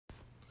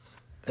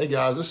Hey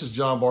guys, this is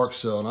John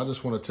Barksdale, and I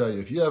just want to tell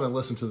you, if you haven't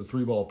listened to the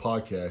Three Ball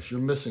Podcast,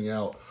 you're missing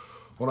out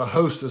on a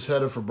host that's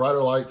headed for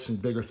brighter lights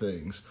and bigger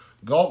things.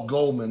 Galt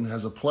Goldman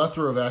has a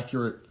plethora of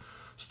accurate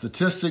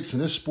statistics,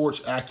 and his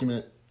sports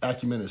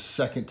acumen is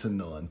second to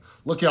none.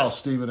 Look out,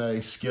 Stephen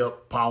A.,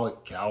 Skip,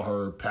 Pollock,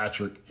 Cowherd,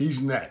 Patrick.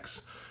 He's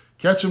next.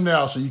 Catch him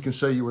now so you can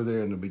say you were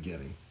there in the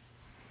beginning.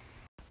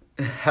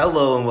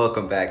 Hello and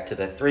welcome back to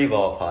the Three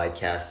Ball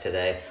Podcast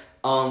today.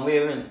 I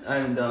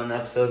haven't done an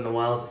episode in a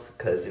while just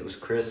because it was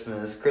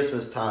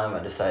Christmas time. I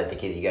decided to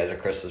give you guys a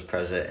Christmas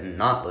present and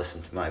not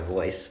listen to my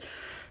voice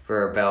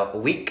for about a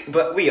week,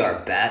 but we are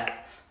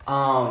back.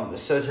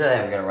 So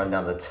today I'm going to run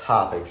down the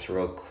topics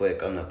real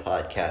quick on the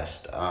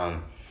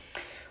podcast.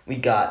 We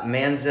got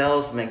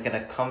Manziel's making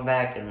a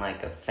comeback in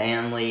like a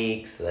fan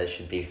league, so that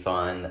should be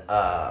fun.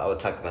 I will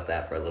talk about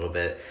that for a little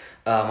bit.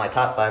 My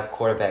top 5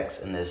 quarterbacks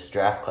in this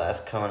draft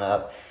class coming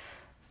up.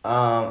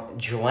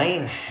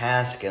 Dwayne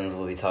Haskins,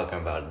 will be talking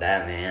about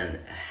that, man.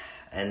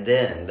 And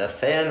then the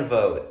fan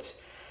vote.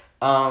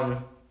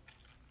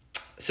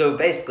 So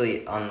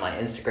basically on my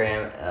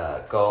Instagram,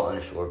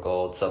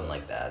 gold_gold, something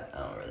like that. I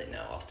don't really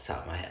know off the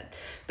top of my head.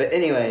 But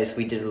anyways,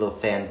 we did a little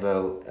fan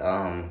vote,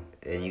 and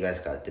you guys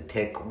got to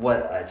pick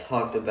what I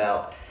talked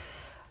about.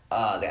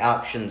 The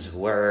options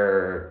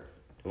were,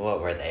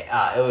 what were they?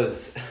 It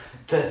was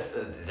the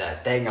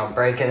thing I'm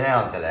breaking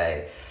down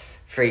today.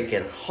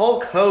 Freaking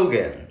Hulk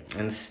Hogan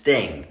and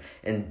Sting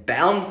in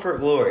Bound for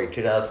Glory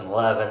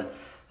 2011.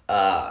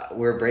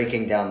 We're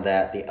breaking down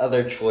that. The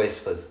other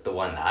choice was the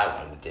one that I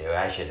wanted to do.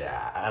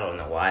 I don't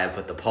know why I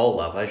put the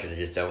poll up. I should have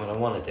just done what I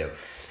wanted to.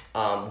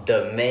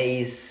 The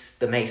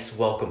Mace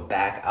Welcome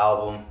Back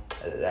album.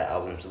 That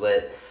album's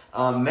lit.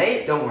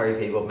 Don't worry,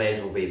 people.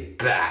 Mace will be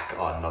back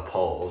on the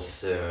polls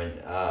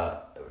soon.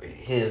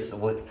 His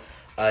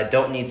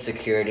Don't Need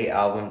Security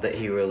album that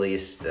he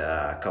released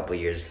a couple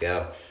years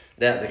ago.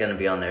 That's going to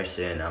be on there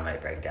soon. I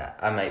might break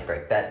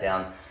that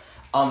down.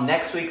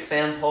 Next week's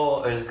fan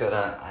poll is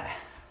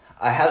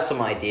I have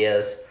some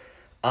ideas.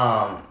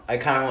 I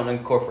kind of want to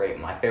incorporate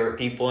my favorite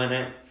people in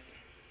it.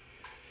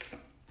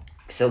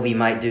 So we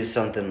might do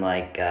something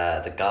like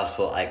the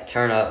Gospel Ike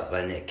Turn Up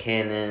by Nick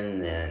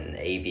Cannon and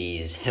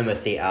AB's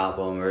Himothy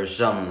album or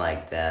something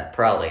like that.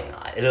 Probably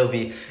not.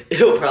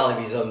 It'll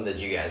probably be something that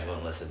you guys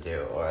won't listen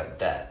to, or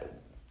that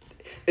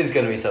is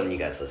going to be something you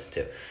guys listen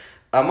to.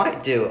 I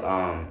might do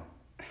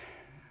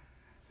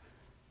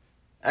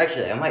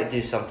Actually, I might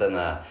do something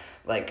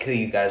like who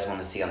you guys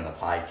want to see on the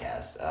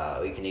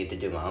podcast. We can either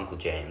do my Uncle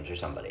James or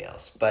somebody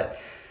else. But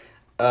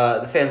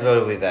the fan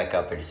vote will be back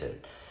up pretty soon.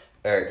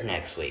 Or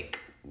next week.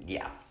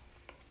 Yeah.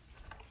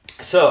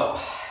 So,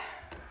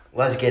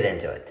 let's get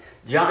into it.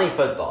 Johnny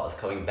Football is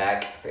coming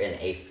back in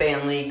a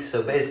fan league.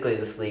 So basically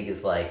this league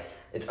is like,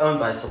 it's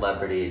owned by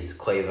celebrities.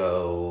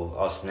 Quavo,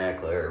 Austin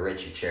Eckler,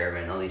 Richard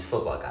Sherman, all these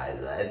football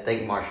guys. I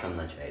think Marshawn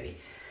Lynch maybe.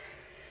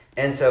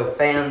 And so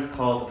fans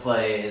call the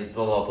plays,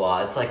 blah, blah,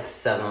 blah. It's like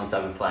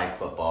 7-on-7 flag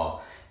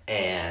football.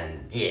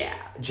 And yeah,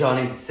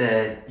 Johnny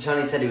said he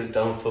was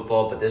done with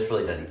football, but this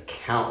really doesn't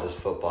count as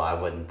football, I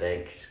wouldn't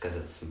think, just because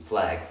it's some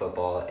flag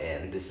football,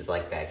 and this is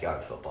like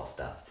backyard football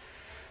stuff.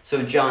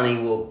 So Johnny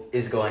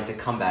is going to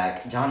come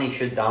back. Johnny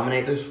should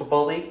dominate this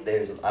football league.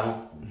 I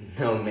don't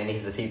know many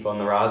of the people on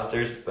the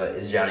rosters, but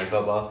it's Johnny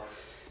Football.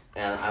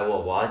 And I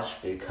will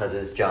watch because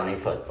it's Johnny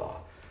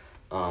Football.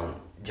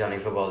 Johnny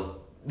Football is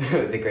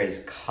the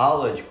greatest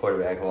college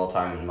quarterback of all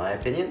time, in my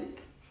opinion.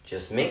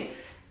 Just me.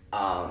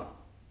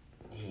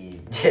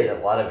 He did a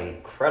lot of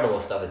incredible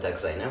stuff at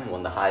Texas A&M,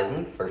 won the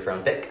Heisman, first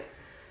round pick,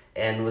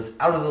 and was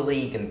out of the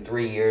league in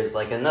 3 years,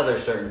 like another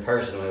certain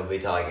person we'll be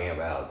talking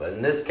about. But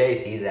in this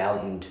case, he's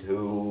out in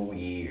 2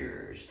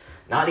 years.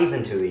 Not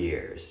even 2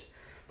 years.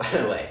 By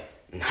the way,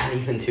 not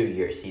even 2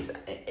 years. He's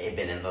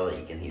been in the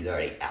league, and he's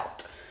already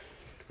out,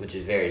 which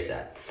is very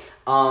sad.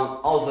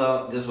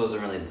 Also, this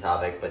wasn't really the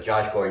topic, but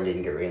Josh Gordon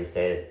didn't get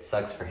reinstated. It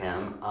sucks for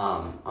him.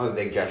 I'm a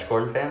big Josh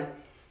Gordon fan.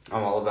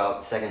 I'm all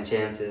about second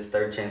chances,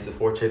 third chances,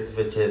 fourth chances,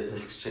 fifth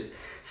chances,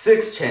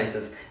 sixth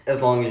chances.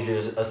 As long as you're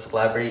a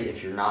celebrity.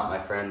 If you're not my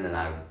friend, then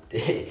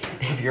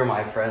if you're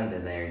my friend,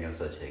 then there ain't no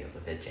such thing as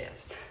a fifth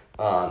chance.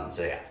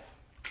 So yeah,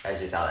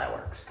 that's just how that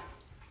works.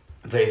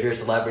 But if you're a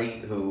celebrity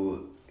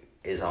who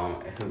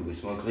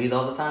smokes weed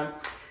all the time,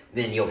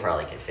 then you'll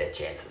probably get fifth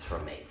chances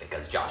from me,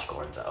 because Josh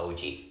Gordon's an OG.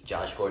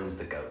 Josh Gordon's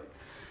the GOAT.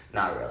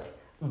 Not really.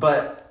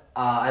 But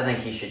I think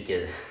he should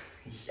get...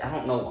 I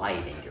don't know why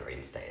he didn't get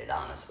reinstated,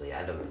 honestly.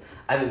 I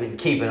haven't been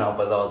keeping up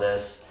with all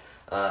this.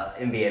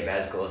 NBA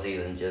basketball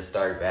season just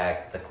started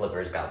back. The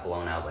Clippers got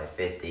blown out by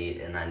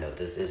 50, and I know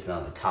this is one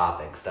of the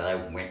topics that I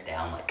went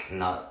down like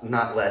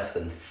not less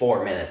than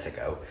 4 minutes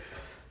ago.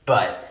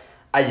 But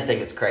I just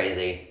think it's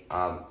crazy.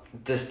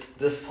 This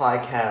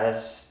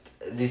podcast...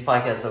 These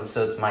podcast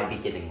episodes might be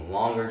getting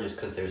longer just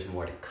because there's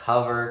more to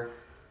cover.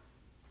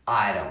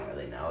 I don't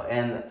really know.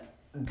 And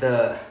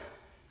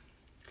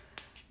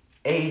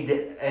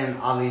and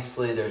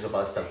obviously there's a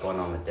lot of stuff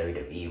going on with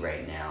WWE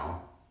right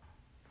now.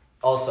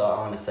 Also, I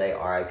want to say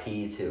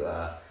RIP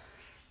to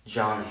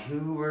John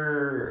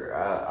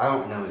Hoover. I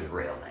don't know his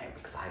real name.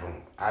 because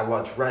I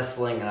watch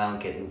wrestling and I don't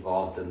get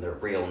involved in the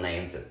real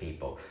names of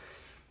people.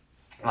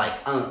 Like,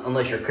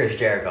 unless you're Chris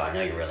Jericho, I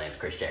know your real name's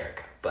Chris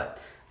Jericho, but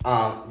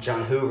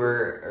John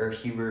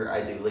Huber,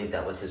 I do believe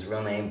that was his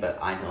real name, but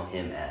I know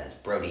him as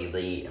Brody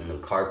Lee and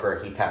Luke Harper.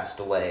 He passed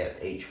away at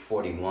age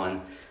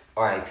 41.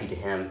 R.I.P. to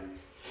him.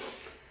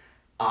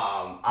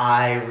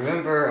 I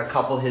remember a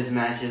couple of his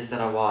matches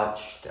that I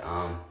watched.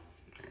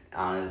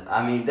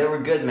 They were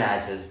good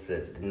matches,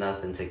 but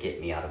nothing to get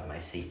me out of my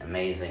seat.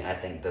 Amazing. I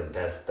think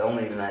the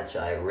only match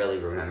I really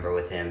remember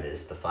with him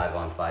is the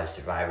 5-on-5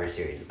 Survivor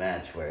Series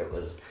match where it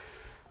was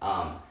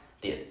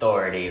The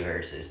Authority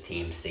versus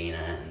Team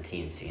Cena, and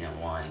Team Cena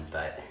won.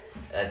 But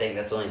I think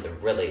that's one of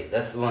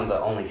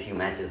the only few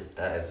matches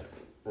that is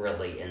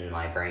really in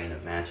my brain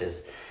of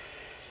matches.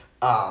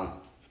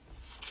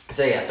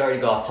 So yeah, sorry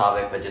to go off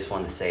topic, but just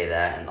wanted to say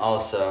that. And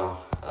also,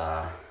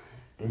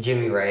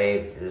 Jimmy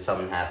Rave,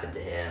 something happened to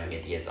him. He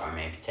had to get his arm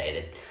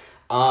amputated.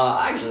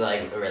 I actually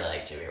really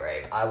like Jimmy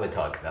Rave. I would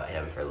talk about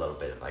him for a little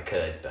bit if I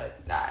could,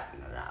 but nah,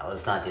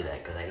 let's not do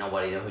that, because I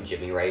nobody know who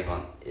Jimmy Rave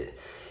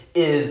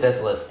is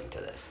that's listening to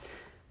this.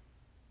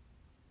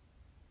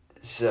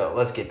 So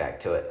let's get back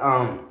to it.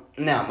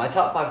 Now, my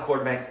top 5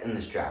 quarterbacks in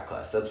this draft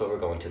class. That's what we're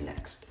going to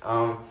next.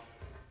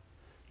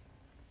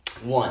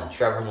 1,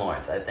 Trevor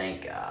Lawrence. I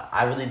think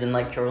I really didn't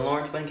like Trevor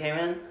Lawrence when he came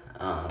in.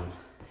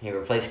 He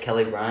replaced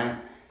Kelly Bryant.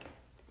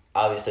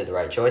 Obviously the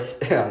right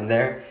choice on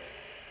there.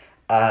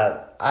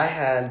 I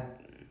had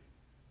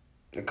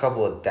a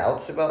couple of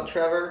doubts about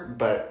Trevor,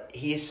 but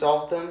he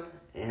solved them,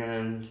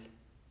 and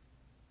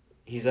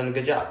he's done a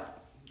good job.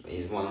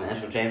 He's won the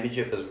national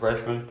championship as a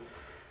freshman,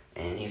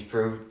 and he's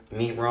proved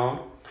me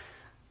wrong.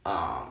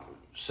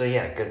 So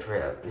yeah, good for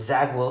him.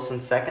 Zach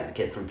Wilson, second, the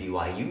kid from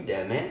BYU,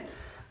 damn man.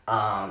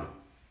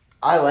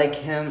 I like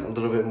him a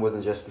little bit more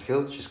than Justin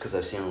Fields, just because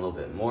I've seen a little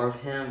bit more of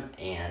him,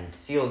 and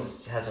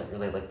Fields hasn't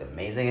really looked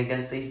amazing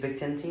against these Big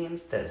Ten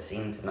teams that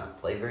seem to not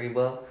play very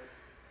well.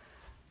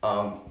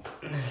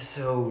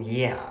 So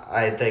yeah,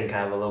 I think I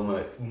have a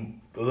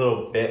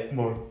little bit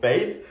more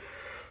faith.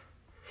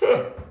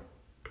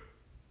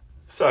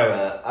 Sorry about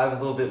that. I have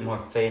a little bit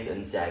more faith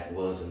in Zach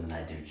Wilson than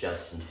I do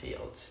Justin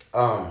Fields.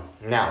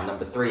 Now,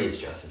 number 3 is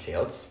Justin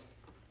Fields.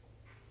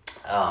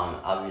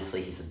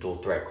 Obviously, he's a dual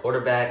threat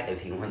quarterback.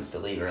 If he wants to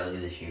leave early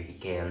this year, he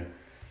can.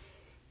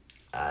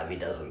 If he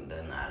doesn't,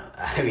 then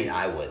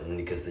I wouldn't,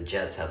 because the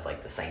Jets have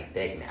the same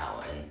thing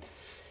now, and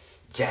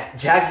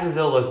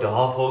Jacksonville looked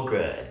awful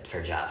good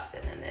for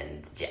Justin, and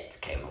then the Jets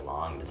came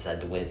along and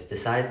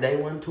decided they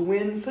want to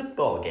win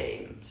football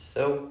games.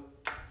 So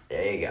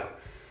there you go.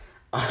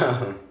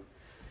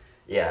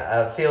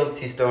 Fields,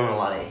 he's thrown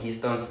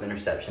some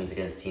interceptions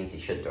against teams he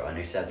should throw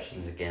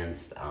interceptions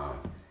against.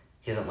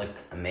 He hasn't looked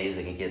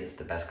amazing against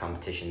the best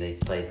competition that he's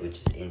played, which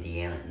is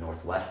Indiana and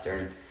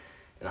Northwestern.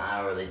 And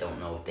I really don't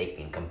know if they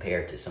can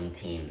compare to some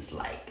teams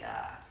like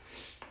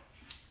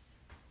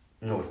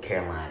North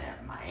Carolina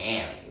and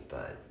Miami.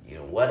 But,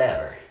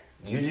 whatever.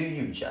 You do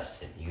you,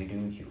 Justin. You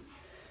do you.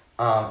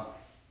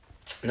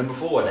 Number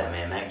 4, that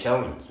man, Mac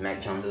Jones.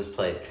 Mac Jones has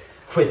played,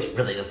 which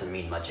really doesn't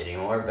mean much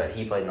anymore, but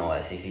he played an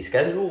all-SEC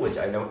schedule, which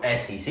I know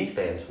SEC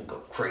fans will go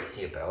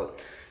crazy about.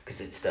 Because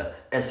it's the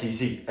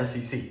SEC.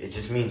 It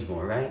just means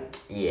more, right?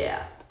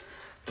 Yeah.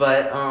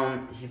 But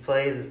he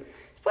played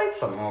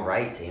some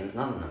alright teams.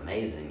 Nothing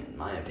amazing, in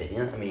my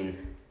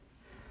opinion.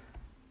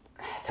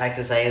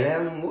 Texas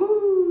A&M,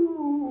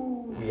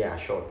 woo! Yeah,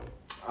 sure.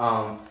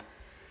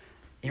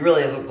 He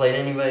really hasn't played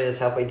anybody that's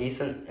halfway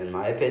decent, in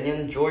my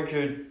opinion.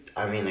 Georgia,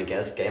 I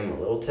guess gave him a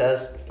little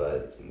test,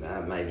 but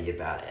that might be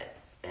about it.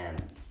 And,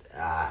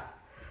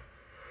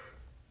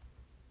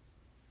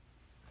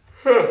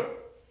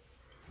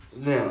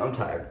 man, I'm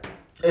tired.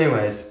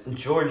 Anyways,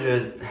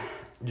 Georgia's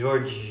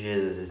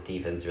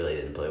defense really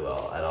didn't play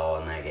well at all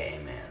in that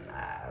game, and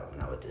I don't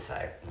know what to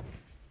say.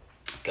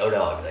 Go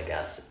Dogs, I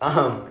guess.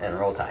 And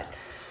Roll Tide.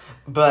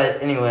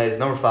 But anyways,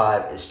 number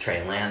 5 is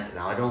Trey Lance.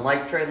 Now, I don't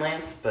like Trey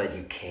Lance, but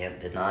you can't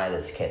deny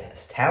this kid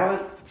has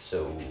talent.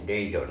 So there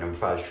you go. Number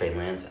 5 is Trey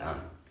Lance.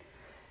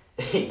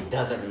 He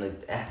doesn't really,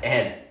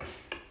 and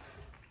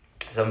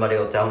somebody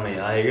will tell me,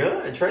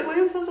 Trey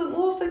Lance hasn't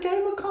lost a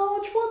game of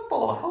college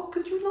football. How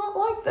could you not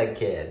like that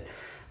kid?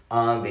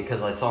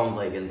 Because I saw him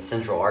play against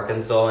Central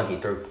Arkansas, and he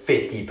threw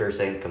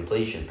 50%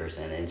 completion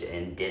percentage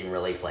and didn't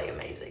really play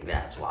amazing.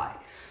 That's why.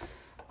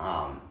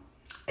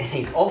 And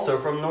he's also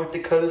from North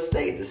Dakota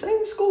State, the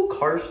same school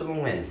Carson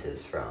Wentz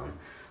is from.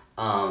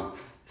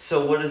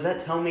 So what does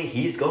that tell me?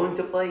 He's going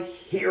to play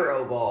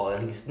hero ball,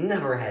 and he's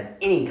never had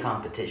any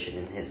competition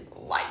in his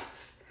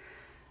life.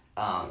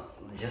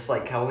 Just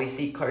like how we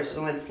see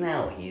Carson Wentz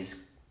now. He's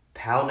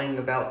pouting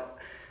about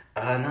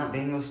not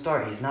being able to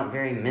start. He's not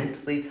very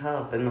mentally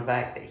tough in the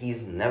fact that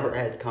he's never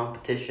had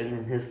competition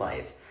in his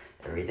life.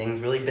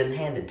 Everything's really been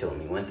handed to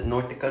him. He went to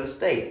North Dakota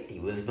State. He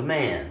was the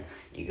man.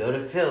 You go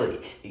to Philly.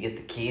 You get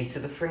the keys to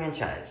the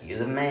franchise. You're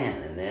the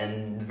man. And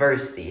then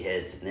adversity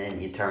hits, and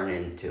then you turn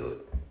into...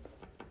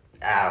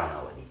 I don't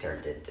know what he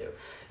turned into.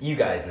 You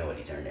guys know what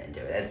he turned into.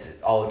 That's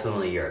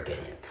ultimately your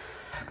opinion.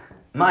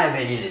 My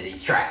opinion is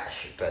he's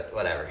trash, but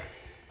whatever.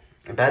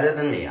 Better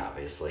than me,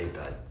 obviously,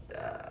 but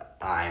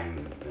I'm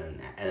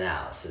an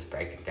analysis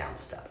breaking down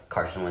stuff.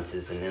 Carson Wentz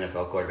is an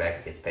NFL quarterback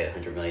who gets paid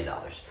 $100 million.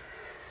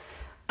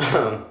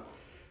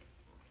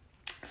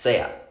 So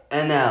yeah,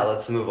 and now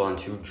let's move on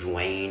to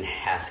Dwayne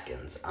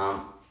Haskins.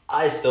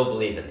 I still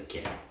believe in the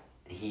kid.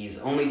 He's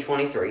only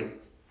 23,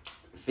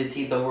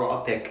 15th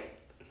overall pick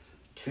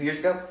 2 years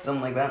ago,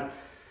 something like that.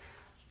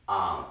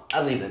 I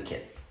believe in the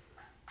kid.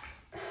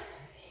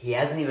 He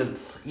hasn't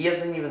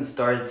even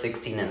started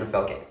 16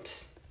 NFL games.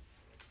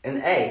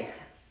 And I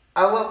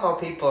love how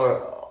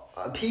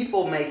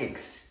people make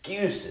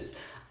excuses.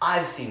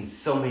 I've seen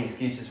so many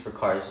excuses for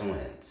Carson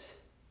Wentz.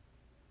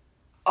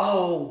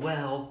 Oh,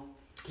 well,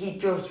 he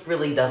just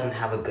really doesn't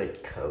have a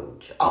good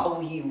coach. Oh,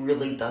 he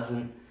really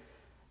doesn't.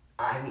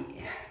 I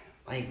mean,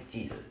 like,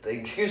 Jesus. The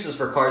excuses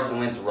for Carson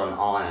Wentz run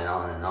on and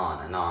on and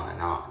on and on and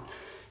on.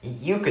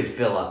 You could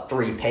fill up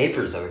 3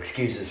 papers of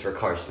excuses for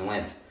Carson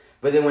Wentz.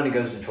 But then when it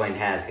goes to Dwayne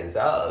Haskins,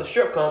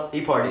 strip club,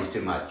 he parties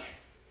too much.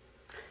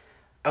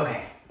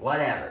 Okay,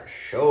 whatever,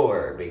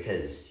 sure,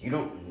 because you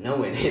don't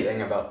know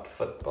anything about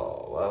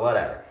football, well,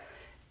 whatever.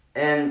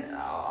 And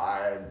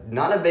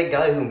not a big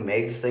guy who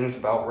makes things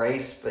about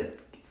race, but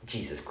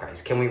Jesus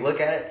Christ, can we look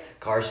at it?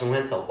 Carson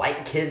Wentz, a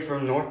white kid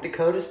from North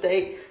Dakota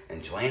State,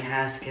 and Dwayne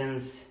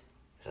Haskins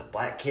is a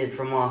black kid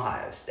from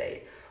Ohio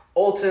State.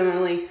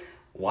 Ultimately,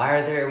 why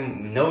are there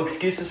no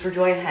excuses for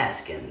Dwayne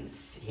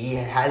Haskins? He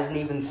hasn't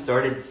even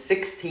started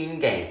 16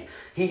 games.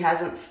 He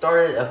hasn't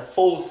started a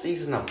full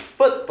season of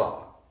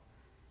football.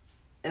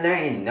 And there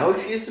ain't no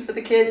excuses for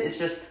the kid. It's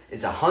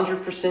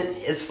 100%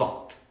 his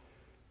fault.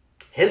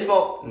 His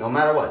fault, no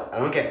matter what. I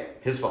don't care.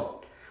 His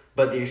fault.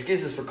 But the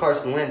excuses for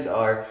Carson Wentz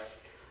are,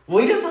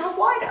 well, he doesn't have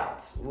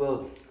wideouts.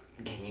 Well,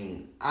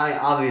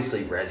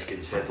 obviously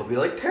Redskins fans will be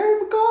like,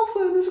 Terry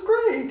McLaughlin is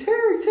great.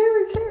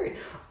 Terry.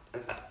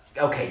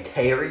 Okay,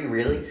 Terry,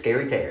 really?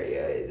 Scary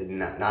Terry.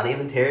 Not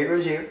even Terry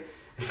Rozier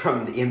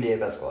from the NBA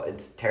basketball.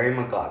 It's Terry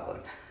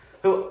McLaughlin,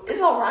 who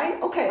is all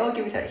right. Okay, I'll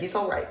give you that. He's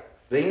all right.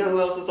 But you know who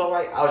else is all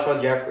right?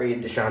 Alshon Jeffrey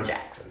and Deshaun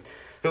Jackson,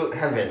 who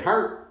have been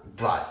hurt,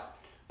 but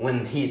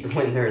when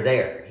they're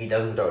there, he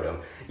doesn't throw to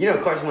them. You know,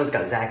 Carson Wentz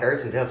got Zach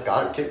Ertz and Dallas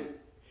Goedert too.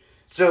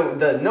 So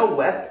no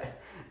weapon.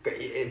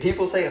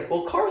 People say,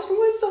 well, Carson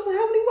Wentz doesn't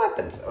have any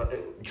weapons.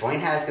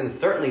 Dwayne Haskins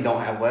certainly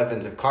don't have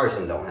weapons if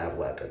Carson don't have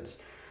weapons.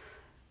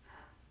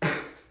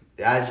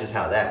 That's just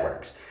how that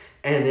works.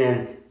 And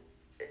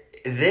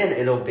then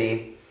it'll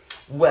be,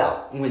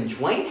 well, when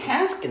Dwayne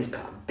Haskins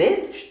got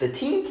benched, the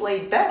team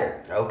played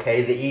better.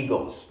 Okay, the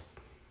Eagles.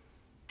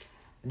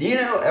 Do you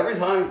know every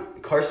time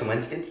Carson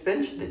Wentz gets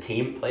benched, the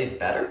team plays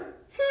better?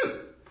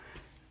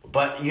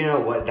 But you know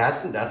what?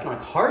 That's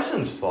not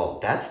Carson's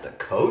fault. That's the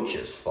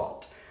coach's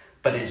fault.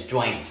 But it's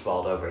Dwayne's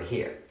fault over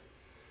here.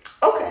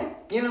 Okay,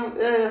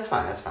 that's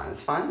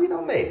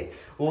fine. Maybe.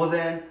 Well,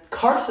 then,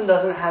 Carson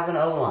doesn't have an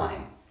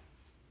O-line.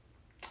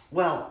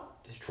 Well,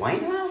 does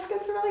Dwayne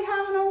Haskins really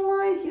have an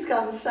O-line? He's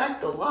gotten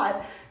sacked a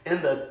lot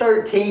in the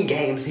 13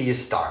 games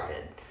he's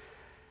started.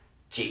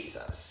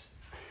 Jesus.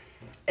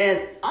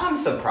 And I'm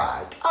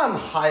surprised. I'm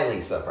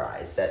highly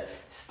surprised that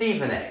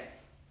Stephen A.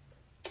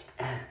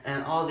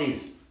 and all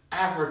these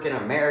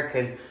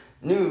African-American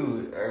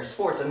news or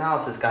sports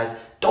analysis guys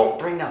don't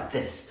bring up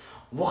this.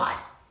 Why?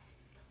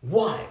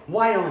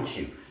 Why don't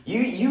you? You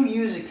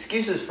use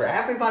excuses for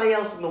everybody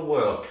else in the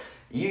world.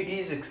 You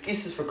use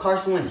excuses for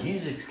Carson Wentz. You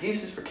use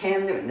excuses for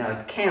Cam Newton.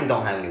 Now, Cam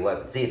don't have any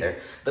weapons either.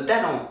 But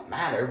that don't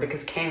matter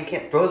because Cam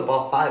can't throw the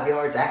ball 5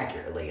 yards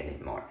accurately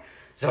anymore.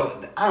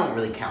 So I don't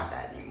really count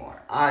that anymore.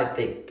 I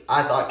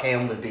thought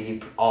Cam would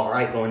be all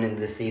right going into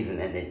the season,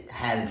 and it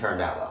hadn't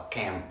turned out well.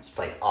 Cam's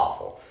played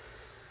awful.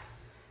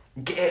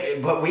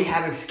 But we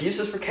have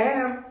excuses for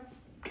Cam.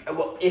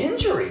 Well,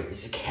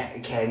 injuries. Cam,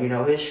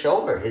 his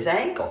shoulder, his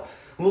ankle.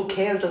 Well,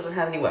 Cam doesn't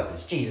have any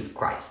weapons. Jesus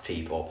Christ,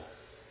 people.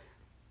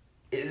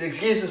 It's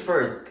excuses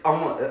for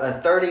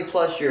a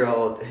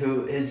 30-plus-year-old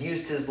who has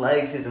used his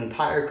legs his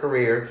entire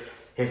career.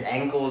 His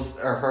ankles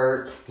are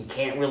hurt. He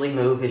can't really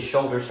move. His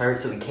shoulders hurt,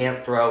 so he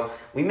can't throw.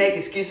 We make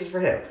excuses for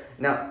him.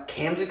 Now,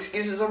 Cam's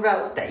excuses are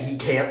valid that he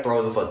can't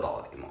throw the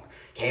football anymore.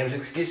 Cam's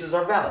excuses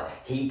are valid.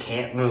 He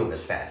can't move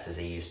as fast as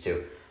he used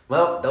to.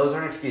 Well, those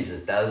aren't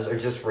excuses. Those are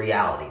just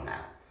reality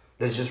now.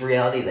 There's just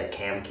reality that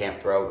Cam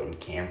can't throw and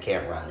Cam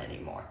can't run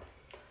anymore.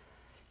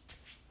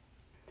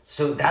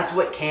 So that's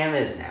what Cam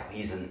is now.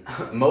 He's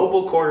a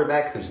mobile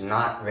quarterback who's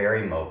not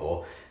very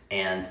mobile,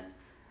 and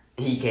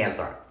he can't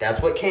throw.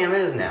 That's what Cam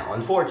is now,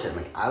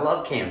 unfortunately. I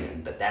love Cam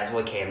Newton, but that's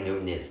what Cam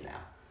Newton is now.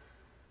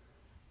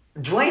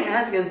 Dwayne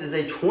Haskins is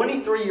a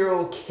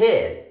 23-year-old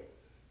kid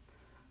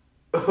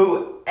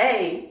who,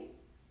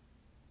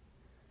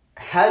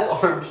 has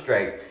arm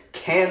strength,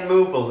 can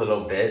move a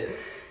little bit,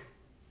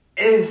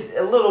 is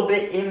a little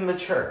bit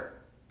immature.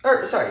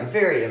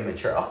 Very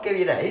immature. I'll give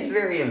you that. He's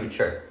very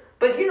immature.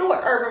 But you know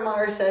what Urban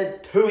Meyer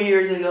said 2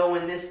 years ago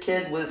when this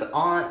kid was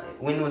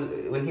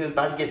when he was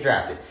about to get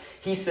drafted?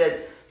 He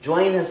said,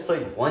 Dwayne has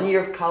played 1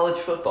 year of college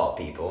football,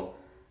 people.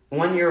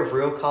 1 year of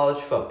real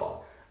college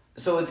football.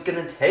 So it's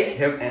going to take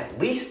him at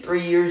least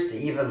 3 years to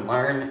even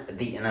learn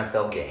the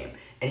NFL game.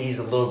 And he's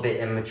a little bit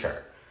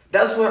immature.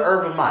 That's what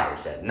Urban Meyer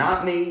said.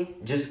 Not me,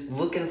 just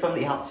looking from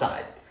the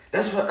outside.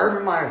 That's what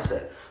Urban Meyer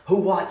said, who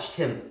watched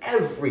him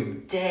every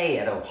day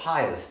at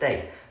Ohio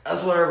State.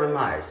 That's what Urban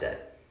Meyer said.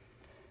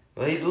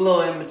 Well, he's a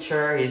little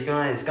immature. It's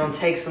gonna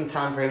take some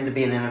time for him to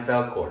be an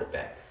NFL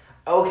quarterback.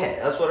 Okay,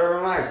 that's what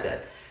Urban Meyer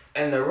said.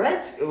 And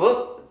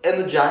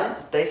the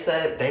Giants, they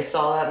said they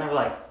saw that and they were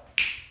like,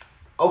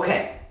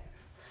 okay,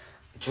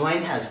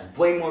 Dwayne has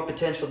way more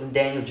potential than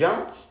Daniel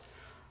Jones,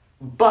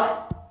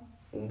 but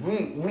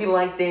we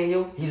like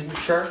Daniel. He's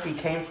mature. He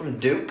came from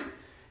Duke.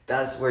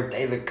 That's where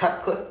David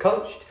Cutcliffe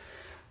coached.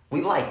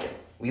 We like him.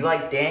 We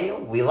like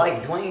Daniel. We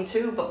like Dwayne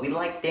too, but we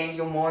like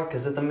Daniel more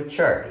because of the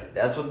maturity.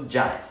 That's what the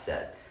Giants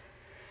said.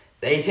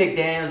 They picked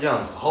Daniel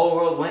Jones. The whole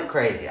world went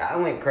crazy. I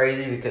went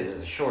crazy because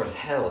it's sure as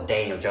hell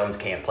Daniel Jones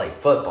can't play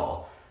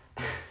football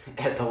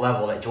at the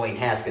level that Dwayne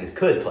Haskins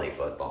could play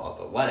football,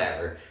 but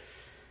whatever.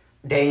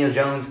 Daniel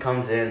Jones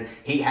comes in.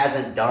 He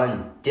hasn't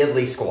done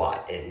diddly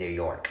squat in New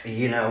York.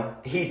 You know,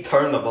 he's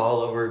turned the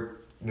ball over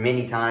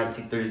many times.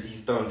 He's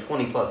thrown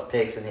 20-plus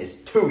picks in his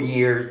 2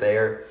 years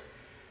there.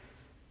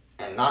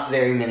 And not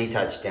very many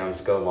touchdowns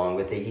to go along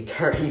with it.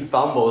 He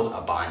fumbles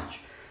a bunch.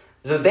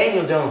 So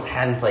Daniel Jones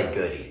hadn't played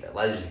good either.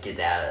 Let's just get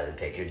that out of the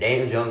picture.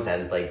 Daniel Jones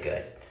hadn't played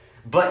good.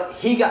 But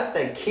he got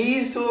the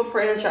keys to a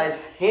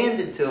franchise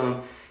handed to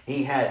him.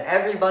 He had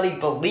everybody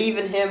believe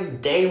in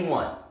him day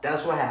one.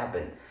 That's what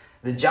happened.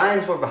 The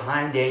Giants were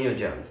behind Daniel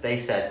Jones. They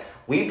said,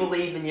 we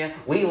believe in you.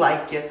 We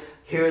like you.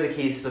 Here are the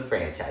keys to the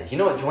franchise. You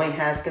know what Dwayne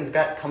Haskins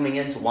got coming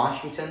into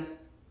Washington?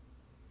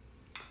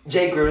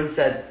 Jay Gruden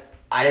said,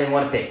 I didn't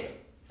want to pick him.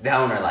 The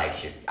owner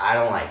likes you. I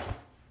don't like you.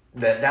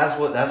 That's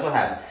what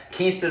happened.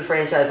 Keys to the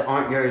franchise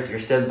aren't yours. You're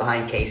sitting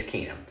behind Case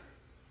Keenum.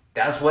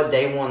 That's what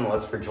day one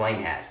was for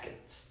Dwayne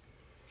Haskins.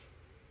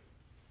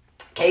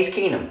 Case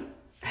Keenum.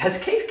 Has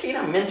Case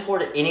Keenum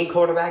mentored any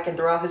quarterback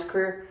throughout his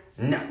career?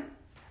 No.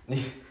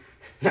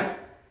 No.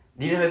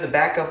 Do you know who the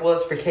backup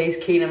was for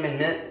Case Keenum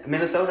in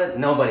Minnesota?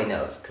 Nobody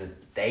knows because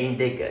they ain't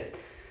did good.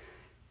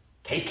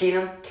 Case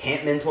Keenum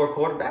can't mentor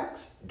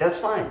quarterbacks. That's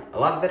fine. A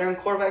lot of veteran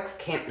quarterbacks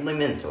can't really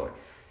mentor.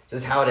 It's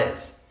just how it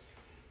is.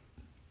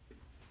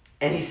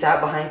 And he sat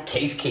behind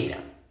Case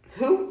Keenum,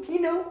 who, you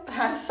know,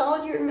 had a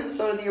solid year in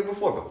Minnesota the year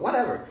before, but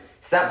whatever.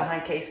 Sat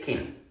behind Case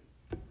Keenum.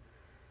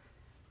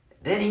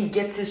 Then he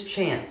gets his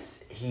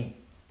chance. He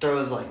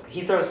throws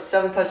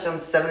 7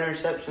 touchdowns, 7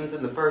 interceptions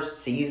in the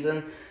first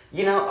season.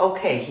 You know,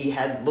 okay, he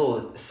had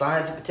little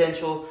signs of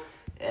potential.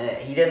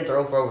 He didn't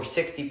throw for over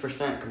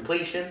 60%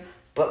 completion,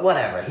 but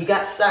whatever. He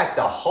got sacked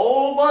a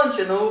whole bunch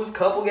in those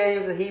couple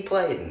games that he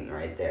played in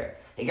right there.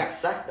 He got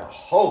sacked a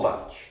whole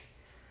bunch.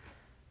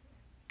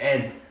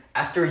 And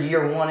after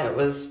year one, it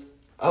was,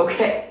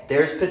 okay,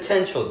 there's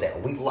potential there.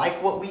 We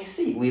like what we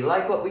see.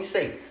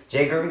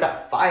 Jay Gruden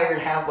got fired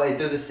halfway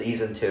through the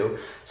season, too.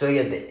 So he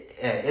had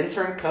the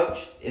intern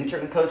coach.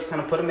 Intern coach kind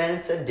of put him in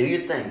and said, do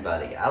your thing,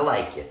 buddy. I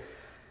like you.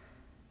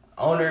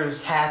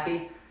 Owner's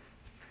happy.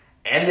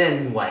 And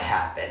then what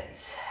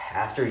happens?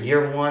 After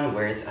year one,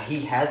 where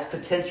he has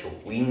potential.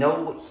 We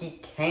know what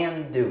he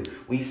can do.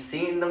 We've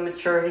seen the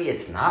maturity.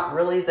 It's not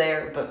really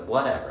there, but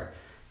whatever.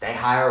 They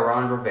hire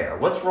Ron Rivera.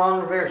 What's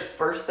Ron Rivera's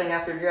first thing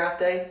after draft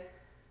day?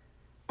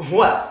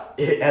 Well,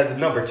 at the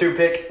number 2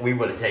 pick, we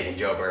would have taken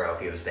Joe Burrow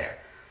if he was there.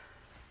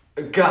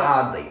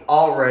 Godly.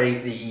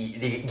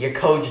 Already, your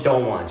coach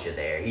don't want you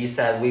there. He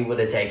said we would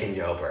have taken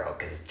Joe Burrow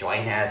because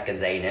Dwayne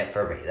Haskins ain't it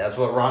for me. That's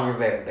what Ron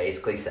Rivera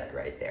basically said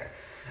right there.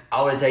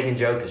 I would have taken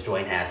Joe because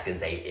Dwayne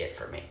Haskins ain't it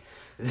for me.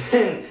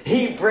 Then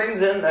he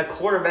brings in the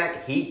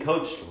quarterback he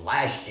coached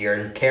last year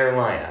in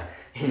Carolina,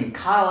 in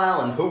Kyle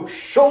Allen, who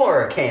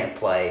sure can't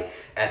play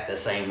at the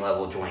same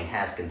level Dwayne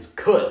Haskins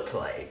could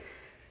play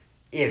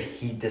if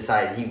he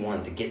decided he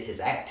wanted to get his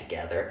act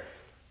together.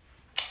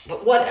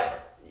 But whatever.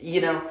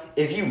 You know,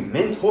 if you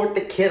mentored the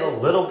kid a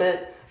little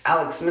bit,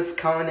 Alex Smith's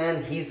coming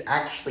in. He's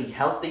actually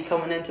healthy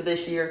coming into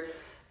this year.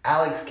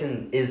 Alex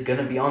is going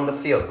to be on the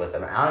field with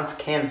him. Alex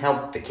can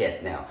help the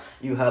kid now.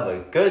 You have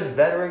a good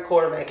veteran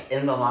quarterback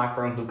in the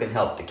locker room who can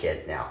help the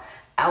kid now.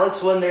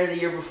 Alex wasn't there the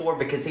year before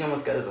because he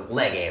almost got his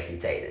leg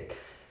amputated.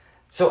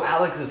 So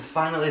Alex is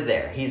finally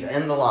there. He's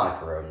in the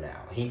locker room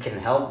now. He can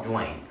help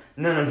Dwayne.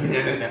 No.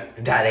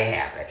 That ain't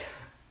happening.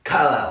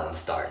 Kyle Allen's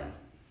starting.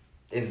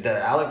 Instead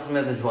of Alex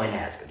Smith and Dwayne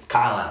Haskins,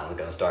 Kyle Allen's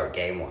going to start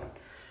game 1.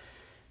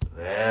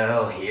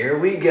 Well, here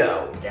we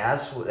go.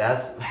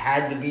 That's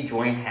had to be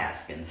Dwayne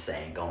Haskins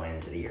saying going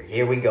into the year.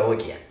 Here we go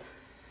again.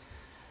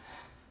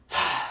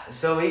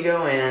 So we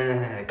go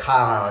in.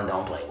 Kyle Allen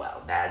don't play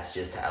well.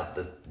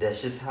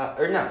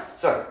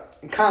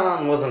 Kyle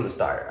Allen wasn't the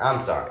starter.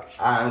 I'm sorry.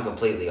 I'm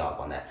completely off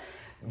on that.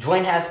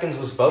 Dwayne Haskins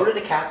was voted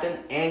a captain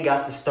and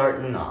got the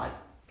starting nod.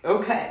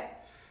 Okay.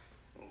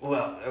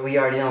 Well, we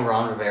already know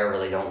Ron Rivera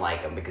really don't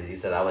like him because he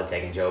said I would have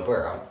taken Joe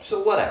Burrow.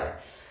 So whatever.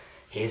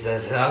 He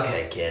says,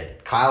 okay,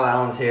 kid, Kyle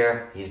Allen's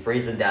here. He's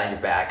breathing down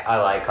your back.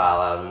 I like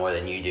Kyle Allen more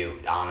than you do,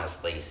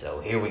 honestly. So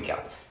here we go.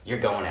 You're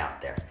going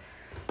out there.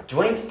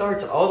 Dwayne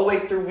starts all the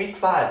way through week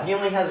 5. He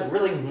only has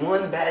really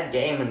one bad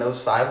game in those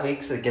 5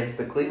 weeks against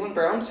the Cleveland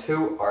Browns,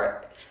 who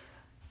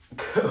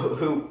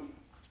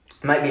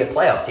might be a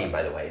playoff team,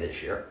 by the way,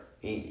 this year.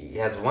 He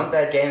has one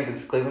bad game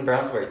against the Cleveland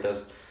Browns where he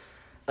throws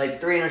like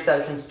 3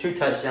 interceptions, 2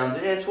 touchdowns,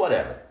 and it's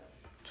whatever.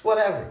 It's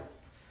whatever.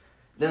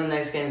 Then the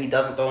next game, he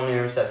doesn't throw any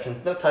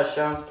interceptions, no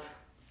touchdowns.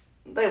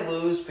 They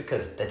lose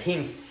because the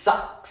team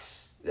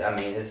sucks. I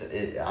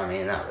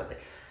mean, not really.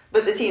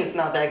 But the team's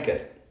not that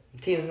good.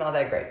 The team's not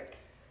that great.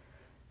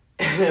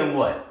 And then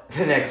what?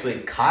 The next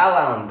week, Kyle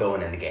Allen's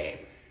going in the game.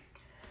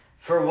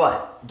 For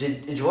what?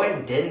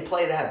 Dwayne didn't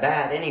play that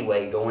bad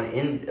anyway going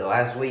in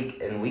last week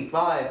in week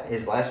 5.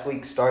 His last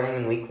week starting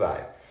in week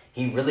 5.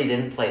 He really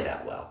didn't play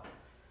that well.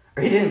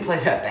 Or he didn't play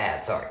that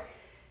bad, sorry.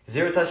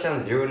 0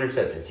 touchdowns, 0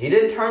 interceptions. He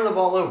didn't turn the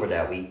ball over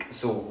that week.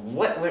 So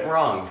what went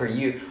wrong for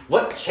you?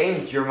 What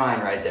changed your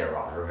mind right there,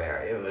 Ron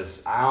Rivera? It was,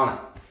 I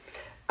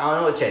don't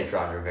know what changed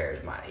Ron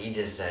Rivera's mind. He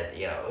just said,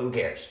 who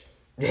cares?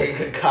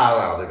 Kyle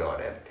Allen's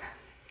going in.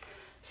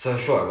 So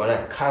sure,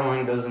 whatever. Kyle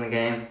Allen goes in the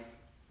game.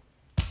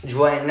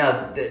 Dwayne,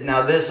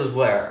 now this is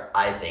where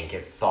I think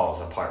it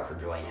falls apart for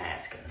Dwayne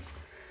Haskins.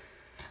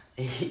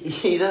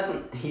 He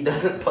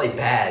doesn't play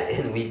bad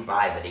in week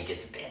 5 and he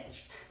gets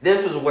benched.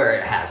 This is where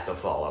it has to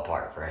fall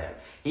apart for him.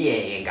 He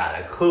ain't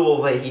got a clue of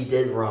what he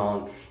did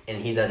wrong,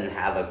 and he doesn't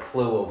have a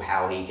clue of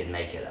how he can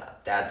make it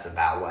up. That's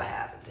about what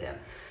happened to him.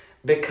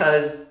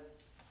 Because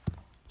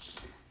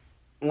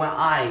when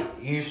I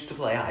used to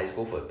play high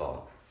school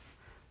football,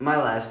 my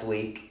last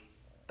week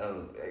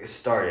of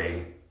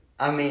starting,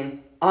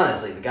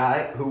 honestly, the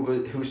guy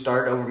who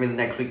started over me the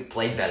next week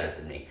played better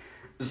than me.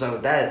 So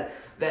that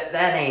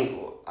ain't,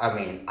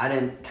 I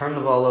didn't turn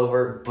the ball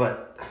over,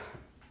 but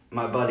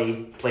my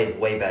buddy played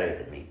way better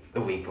than me the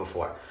week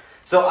before.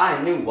 So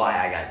I knew why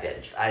I got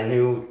benched. I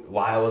knew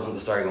why I wasn't the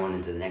starter going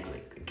into the next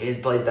week. The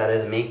kid played better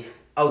than me.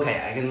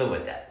 Okay, I can live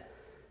with that.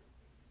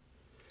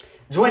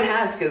 Dwayne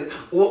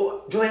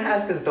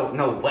Haskins don't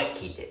know what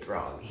he did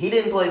wrong. He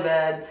didn't play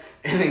bad,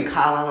 and then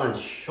Kyle Allen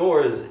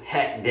sure as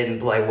heck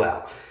didn't play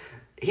well.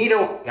 He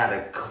don't got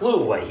a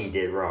clue what he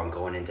did wrong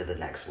going into the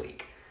next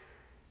week.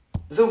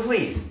 So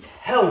please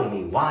tell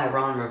me why,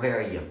 Ron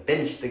Rivera, you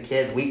benched the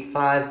kid week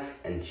 5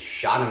 and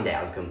shot him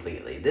down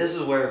completely. This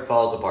is where it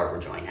falls apart for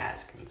Dwayne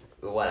Haskins.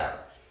 Whatever.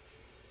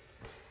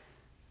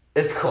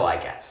 It's cool, I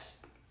guess.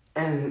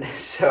 And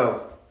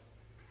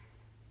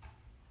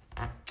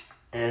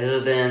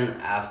then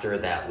after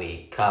that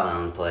week, Kyle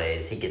Allen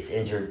plays. He gets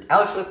injured.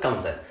 Alex Smith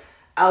comes in.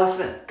 Alex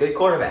Smith, good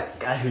quarterback.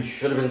 Guy who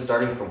should have been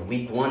starting from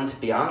week 1, to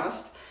be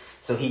honest.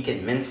 So he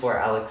could mentor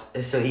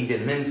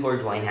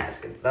Dwayne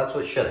Haskins. That's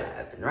what should have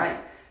happened, right?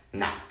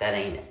 Nah, that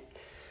ain't it.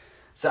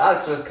 So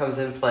Alex Smith comes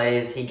in,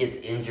 plays. He gets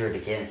injured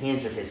again. He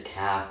injured his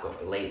calf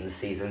late in the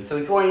season.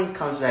 So Dwayne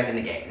comes back in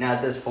the game. Now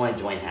at this point,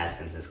 Dwayne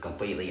Haskins is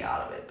completely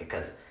out of it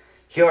because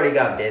he already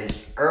got benched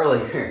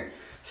earlier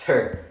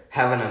for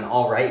having an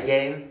alright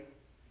game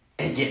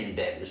and getting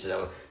benched.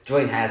 So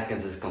Dwayne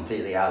Haskins is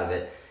completely out of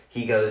it.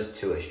 He goes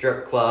to a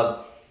strip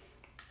club,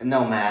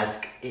 no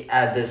mask.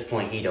 At this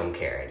point, he don't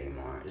care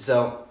anymore.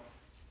 So,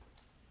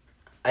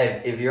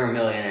 if you're a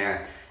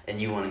millionaire and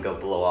you want to go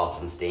blow off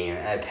some steam,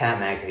 Pat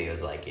McAfee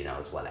was like,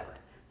 it's whatever.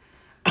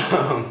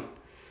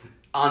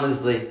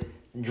 Honestly,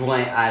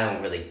 Dwayne, I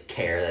don't really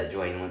care that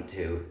Dwayne went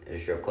to a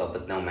strip club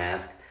with no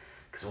mask,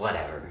 because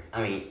whatever.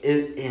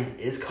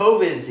 It's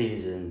COVID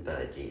season,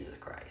 but Jesus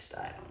Christ,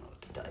 I don't know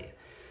what to tell you.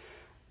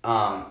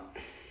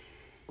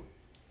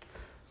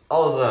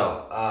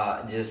 Also,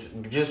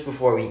 just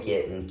before we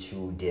get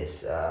into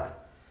this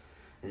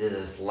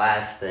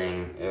last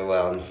thing,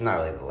 well, it's not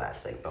really the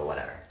last thing, but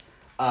whatever.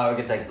 We're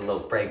going to take a little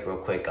break real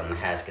quick on the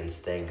Haskins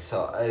thing,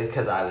 so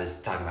because I was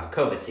talking about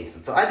COVID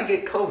season. So I had to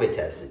get COVID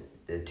tested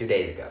 2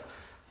 days ago.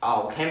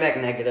 Came back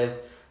negative,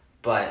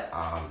 but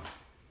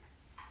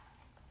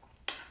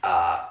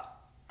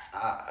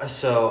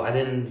so I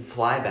didn't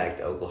fly back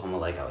to Oklahoma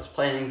like I was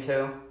planning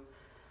to.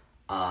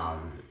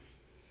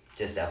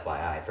 Just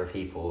FYI for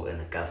people in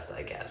Augusta,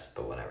 I guess,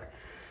 but whatever.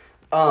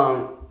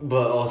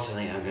 But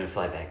ultimately, I'm gonna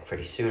fly back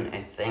pretty soon,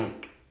 I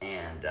think,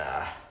 and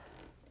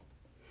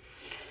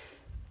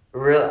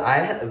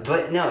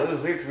but no, it was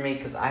weird for me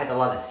because I had a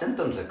lot of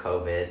symptoms of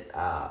COVID,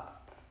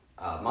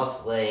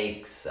 muscle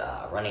aches,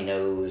 runny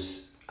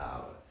nose,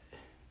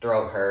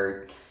 throat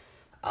hurt,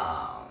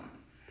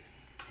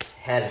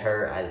 head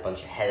hurt. I had a bunch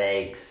of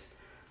headaches.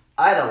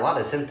 I had a lot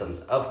of symptoms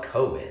of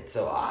COVID,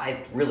 so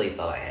I really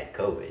thought I had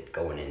COVID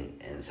going in,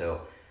 and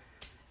so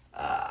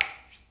I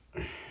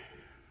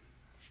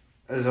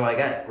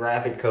got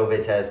rapid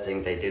COVID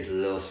testing. They did a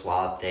little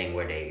swab thing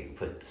where they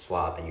put the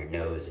swab in your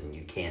nose, and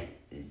you can't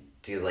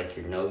do like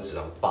your nose is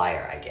on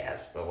fire, I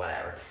guess, but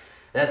whatever.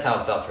 That's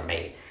how it felt for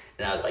me,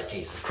 and I was like,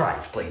 Jesus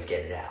Christ, please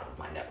get it out of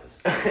my nose.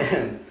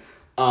 And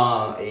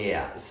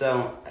yeah,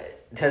 so I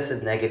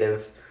tested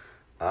negative.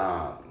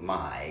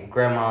 My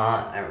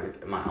grandma,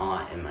 my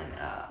aunt, and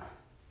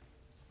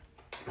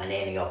my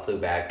nanny all flew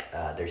back.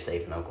 They're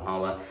safe in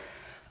Oklahoma.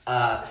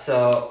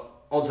 So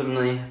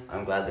ultimately,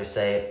 I'm glad they're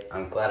safe.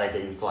 I'm glad I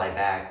didn't fly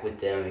back with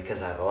them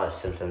because I have a lot of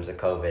symptoms of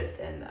COVID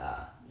and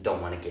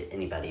don't want to get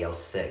anybody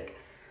else sick.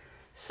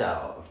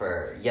 So,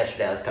 for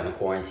yesterday, I was kind of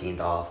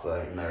quarantined off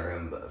in my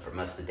room for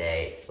most of the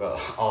day. Well,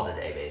 all the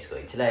day,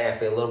 basically. Today, I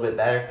feel a little bit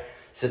better.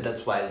 So,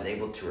 that's why I was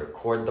able to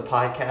record the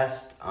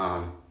podcast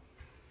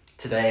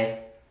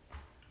today.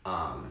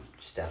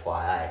 Just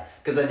FYI.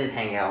 Because I did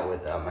hang out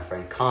with my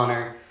friend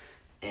Connor.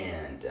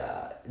 And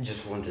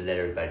just wanted to let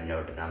everybody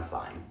know that I'm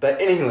fine.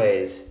 But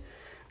anyways,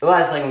 the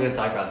last thing we're going to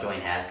talk about Dwayne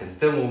Haskins.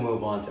 Then we'll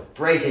move on to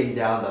breaking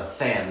down the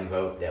fan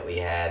vote that we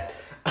had.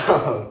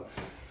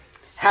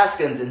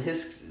 Haskins in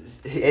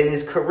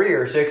his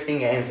career, 16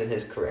 games in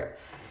his career.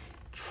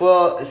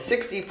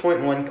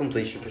 60.1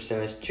 completion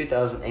percentage,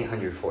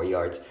 2,804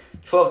 yards,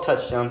 12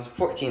 touchdowns,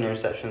 14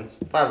 interceptions,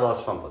 5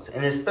 lost fumbles.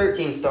 In his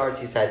 13 starts,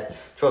 he's had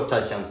 12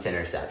 touchdowns, 10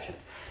 interceptions.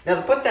 Now,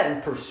 to put that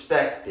in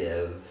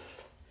perspective,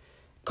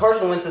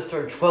 Carson Wentz has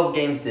started 12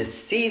 games this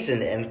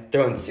season and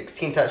thrown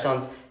 16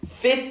 touchdowns,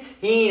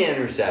 15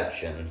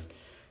 interceptions,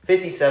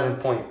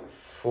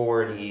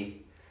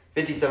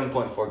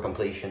 57.4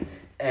 completion,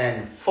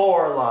 and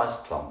 4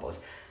 lost fumbles.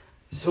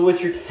 So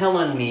what you're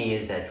telling me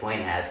is that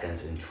Dwayne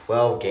Haskins in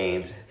 12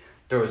 games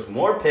throws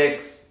more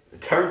picks,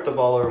 turned the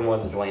ball over more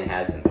than Dwayne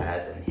Haskins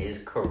has in his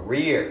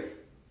career.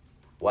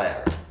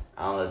 Whatever.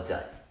 I don't know what to tell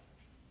you.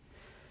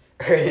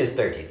 Or in his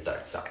 13th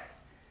start, sorry.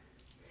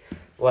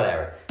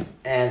 Whatever.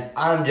 And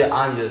I'm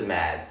just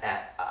mad.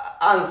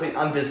 Honestly,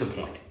 I'm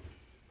disappointed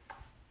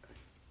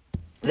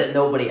that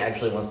nobody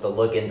actually wants to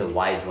look into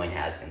why Dwayne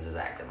Haskins is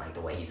acting like the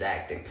way he's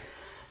acting.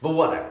 But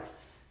whatever.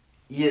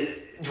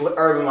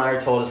 Urban Meyer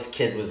told us the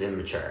kid was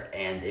immature,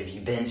 and if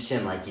you benched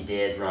him like you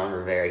did Ron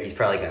Rivera, he's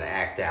probably going to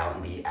act out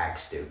and act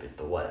stupid,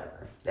 but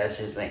whatever. That's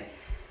just me.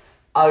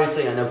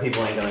 Obviously, I know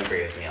people ain't going to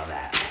agree with me on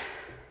that.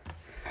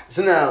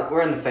 So now,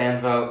 we're in the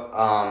fan vote.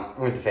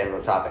 We're in the fan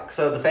vote topic.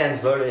 So the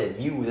fans voted,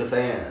 you the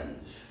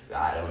fans.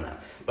 I don't know.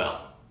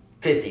 Well,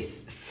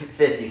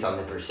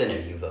 50-something%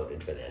 of you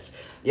voted for this.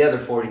 The other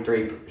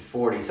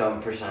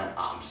 40-something%,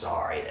 I'm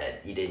sorry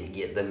that you didn't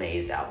get the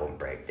Maze album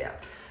breakdown.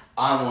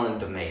 I wanted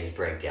the Maze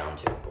breakdown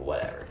too, but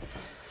whatever.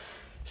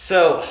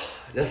 So,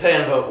 the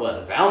fan vote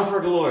was Bound for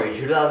Glory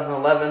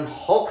 2011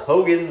 Hulk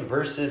Hogan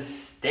versus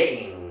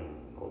Sting.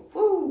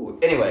 Woo!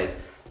 Anyways,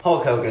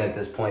 Hulk Hogan at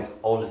this point,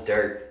 old as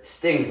dirt.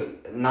 Sting's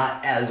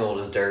not as old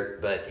as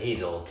dirt, but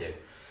he's old too.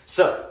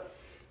 So,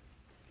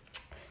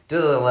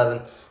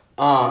 2011,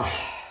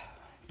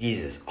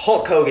 Jesus.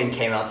 Hulk Hogan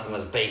came out to the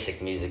most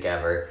basic music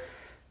ever.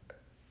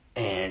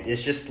 And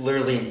it's just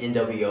literally an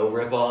NWO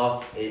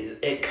ripoff.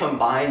 It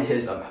combined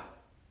his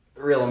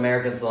Real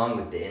American song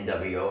with the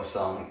NWO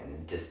song, and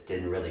it just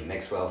didn't really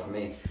mix well for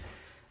me.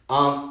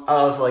 I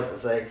always like to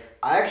say,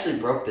 I actually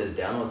broke this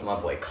down with my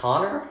boy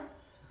Connor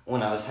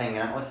when I was hanging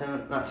out with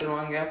him not too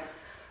long ago.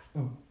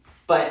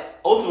 But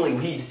ultimately,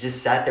 we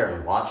just sat there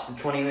and watched the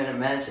 20-minute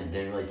match and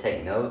didn't really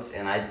take notes,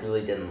 and I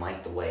really didn't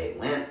like the way it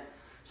went.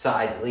 So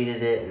I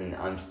deleted it, and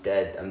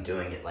instead I'm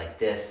doing it like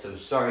this. So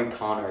sorry,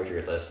 Connor, if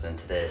you're listening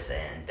to this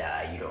and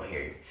you don't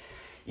hear,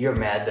 you're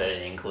mad that I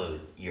didn't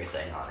include your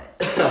thing on it.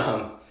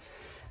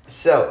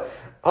 So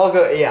Hulk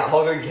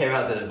Hogan came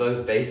out to the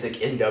most basic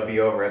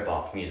NWO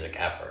ripoff music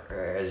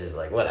ever. It's just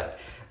like whatever.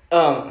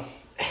 And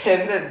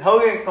then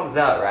Hogan comes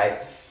out,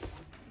 right?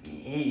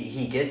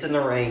 He gets in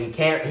the ring.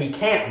 He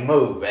can't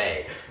move,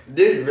 eh?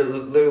 Dude,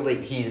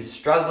 literally, he's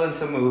struggling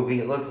to move.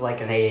 He looks like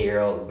an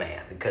 80-year-old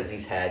man because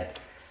he's had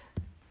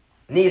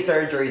knee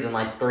surgeries and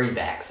like 3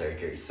 back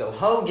surgeries. So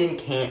Hogan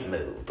can't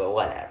move, but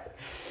whatever.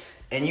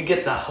 And you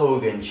get the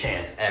Hogan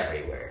chants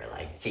everywhere.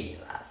 Like,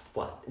 Jesus,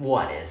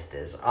 what is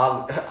this?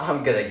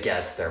 I'm gonna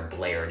guess they're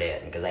blared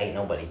in because ain't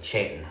nobody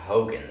chanting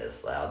Hogan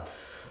this loud.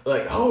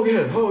 Like,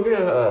 Hogan,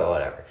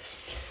 whatever.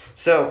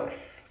 So,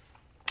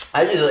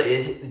 I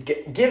just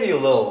give you a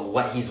little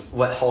what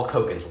Hulk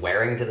Hogan's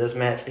wearing to this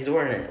match. He's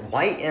wearing a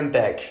white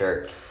Impact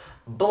shirt,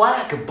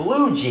 black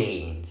blue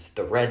jeans,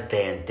 the red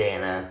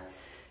bandana,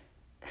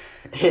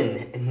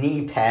 and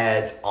knee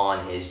pads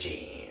on his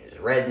jeans.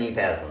 Red knee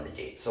pads on the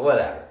jeans. So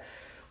whatever.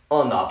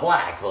 On the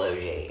black blue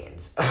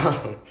jeans.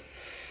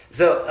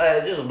 So,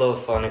 just a little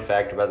funny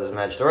fact about this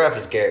match. The ref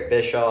is Garrett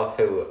Bischoff,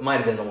 who might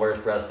have been the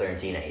worst wrestler in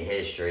TNA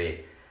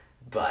history.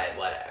 But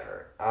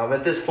whatever.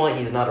 At this point,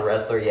 he's not a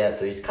wrestler yet,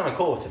 so he's kind of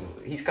cool with him.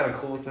 He's kind of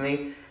cool with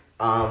me.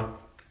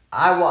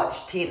 I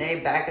watched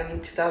TNA back in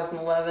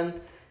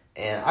 2011,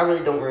 and I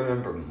really don't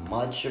remember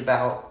much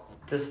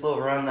about this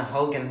little run that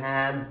Hogan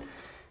had.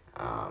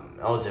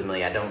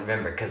 Ultimately, I don't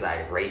remember because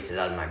I erased it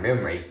out of my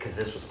memory because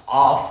this was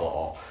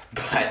awful.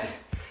 But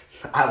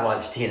I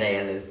watched TNA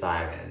in this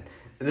time, and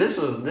this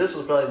was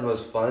probably the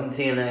most fun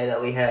TNA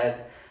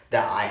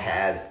that I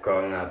had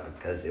growing up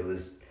because it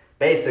was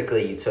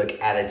basically you took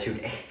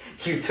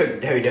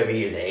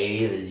WWE in the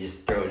 80s and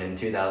just threw it in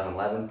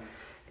 2011,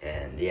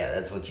 and yeah,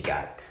 that's what you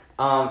got.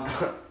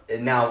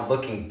 And now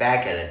looking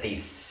back at it,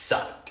 these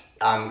sucked.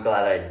 I'm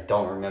glad I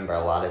don't remember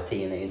a lot of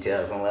TNA in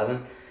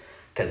 2011.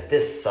 Because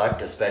this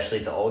sucked, especially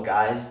the old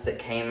guys that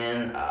came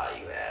in.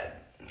 You had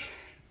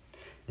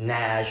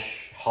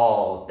Nash,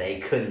 Hall, they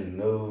couldn't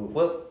move.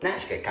 Well,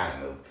 Nash could kind of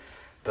move.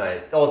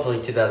 But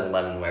ultimately,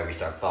 2011, where we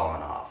start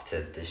falling off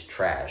to this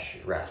trash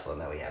wrestling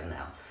that we have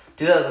now.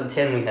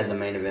 2010, we had the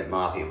main event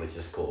Mafia, which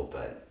is cool,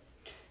 but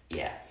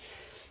yeah.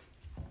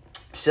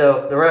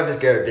 So, the ref is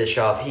Garrett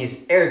Bischoff.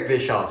 He's Eric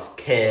Bischoff's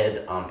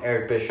kid.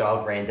 Eric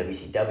Bischoff ran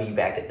WCW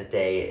back in the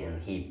day,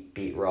 and he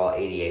beat Raw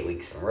 88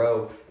 weeks in a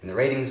row in the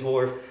ratings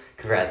wars.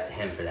 Congrats to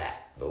him for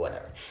that, but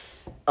whatever.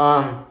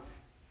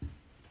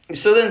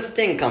 So then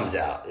Sting comes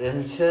out.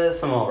 It's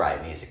some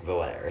alright music, but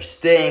whatever.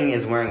 Sting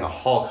is wearing a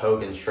Hulk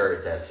Hogan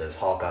shirt that says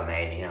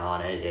Hulkamania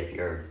on it. If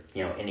you're,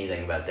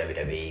 anything about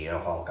WWE,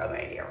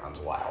 Hulkamania runs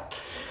wild.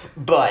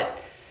 But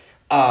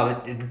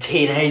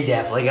TNA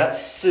definitely got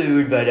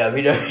sued by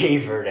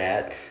WWE for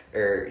that.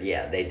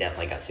 They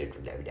definitely got sued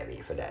from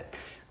WWE for that.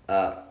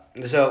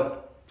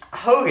 So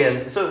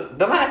Hogan,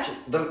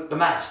 the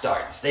match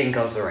starts. Sting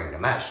comes to the ring. The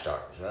match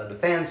starts. The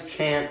fans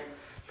chant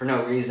for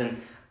no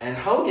reason. And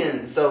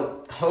Hogan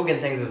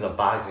thinks it's a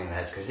boxing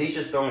match because he's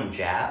just throwing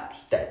jabs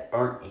that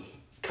aren't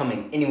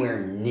coming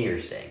anywhere near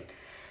Sting.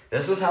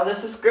 This is how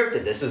this is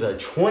scripted. This is a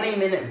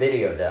 20-minute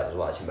video that I was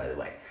watching, by the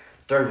way.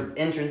 Started with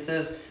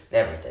entrances and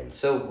everything.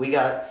 So we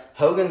got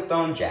Hogan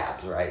throwing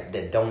jabs, right,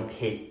 that don't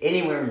hit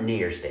anywhere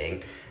near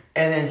Sting.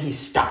 And then he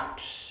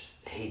stops.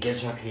 He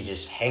gets up, he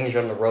just hangs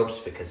on the ropes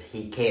because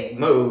he can't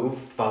move,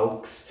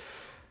 folks.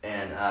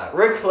 And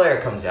Ric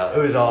Flair comes out,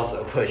 who is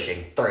also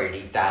pushing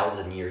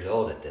 30,000 years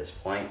old at this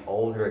point.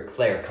 Old Ric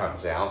Flair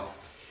comes out.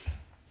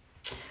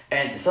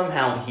 And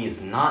somehow he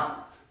is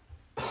not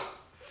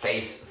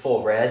face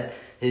full red.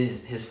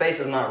 His face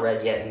is not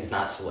red yet, and he's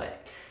not sweating.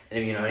 And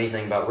if you know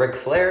anything about Ric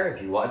Flair,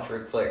 if you watch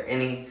Ric Flair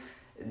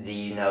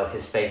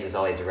his face is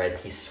always red.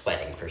 He's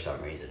sweating for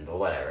some reason, but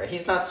whatever.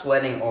 He's not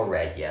sweating or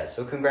red yet,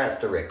 so congrats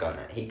to Rick on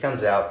that. He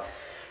comes out,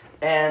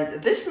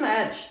 and this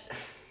match,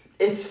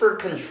 it's for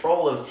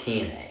control of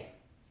TNA.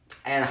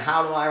 And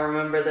how do I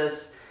remember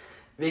this?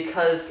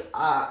 Because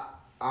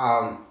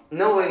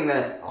knowing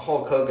that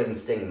Hulk Hogan and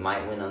Sting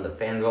might win on the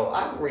fan vote,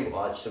 I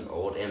rewatched some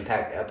old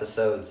Impact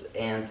episodes,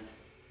 and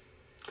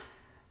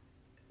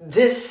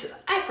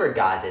I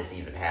forgot this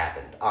even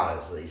happened,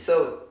 honestly.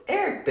 So,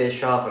 Eric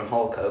Bischoff and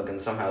Hulk Hogan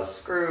somehow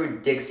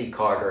screwed Dixie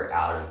Carter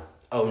out of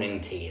owning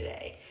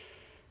TNA.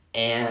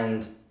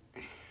 And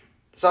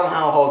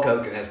somehow Hulk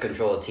Hogan has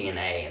control of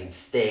TNA, and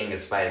Sting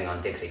is fighting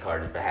on Dixie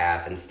Carter's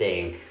behalf, and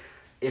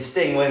if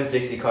Sting wins,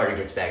 Dixie Carter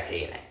gets back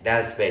TNA.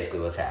 That's basically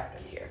what's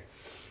happening here.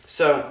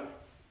 So,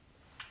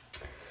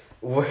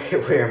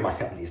 where am I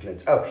on these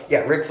notes? Oh, yeah,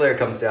 Ric Flair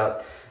comes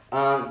out.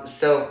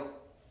 So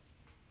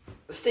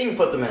Sting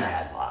puts him in a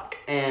headlock,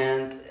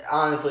 and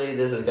honestly,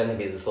 this is going to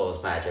be the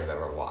slowest match I've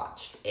ever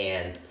watched.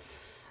 And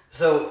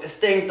so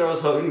Sting throws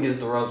Hogan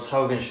against the ropes.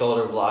 Hogan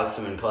shoulder blocks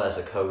him in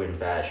classic Hogan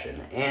fashion,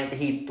 and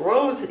he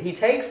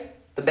takes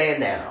the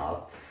bandana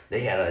off that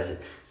he had,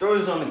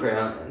 throws it on the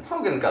ground, and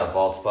Hogan's got a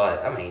bald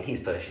spot. I mean,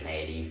 he's pushing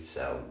 80,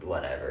 so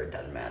whatever, it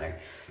doesn't matter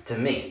to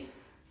me.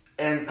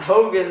 And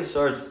Hogan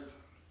starts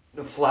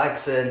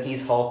flexing,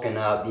 he's hulking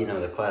up,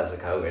 the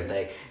classic Hogan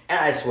thing. And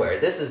I swear,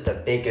 this is the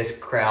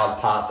biggest crowd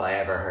pop I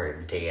ever heard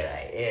in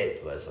TNA.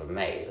 It was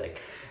amazing.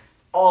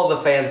 All the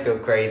fans go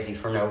crazy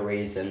for no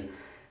reason.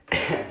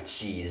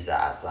 Jesus,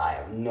 I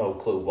have no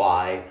clue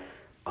why.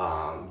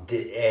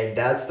 And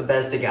that's the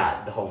best they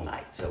got the whole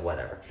night, so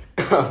whatever.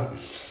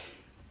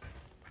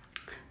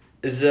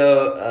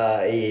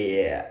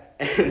 Yeah.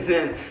 And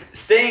then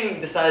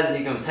Sting decides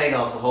he's going to take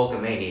off the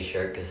Hulkamania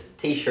shirt, because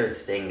T-shirt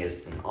Sting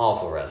is an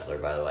awful wrestler,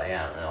 by the way.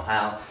 I don't know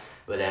how,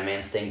 but that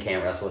man Sting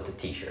can't wrestle with the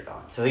T-shirt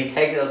on. So he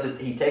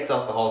takes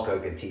off the Hulk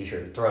Hogan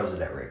T-shirt and throws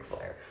it at Ric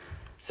Flair.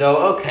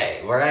 So,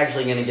 okay, we're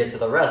actually going to get to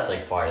the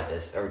wrestling part of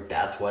this, or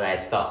that's what I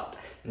thought.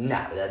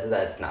 No,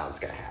 that's not what's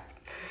going to happen.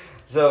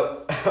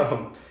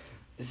 So,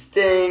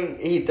 Sting,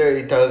 he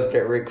throws it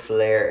at Ric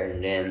Flair,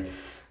 and then,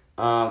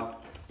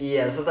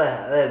 so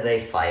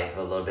they fight for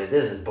a little bit.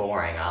 This is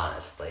boring,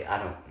 honestly.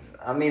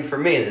 For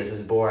me, this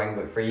is boring,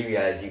 but for you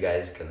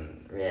guys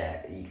can,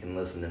 you can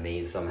listen to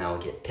me somehow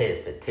get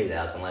pissed at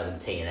 2011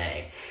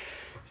 TNA.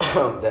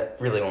 That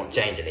really won't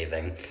change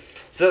anything.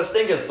 So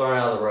Sting gets thrown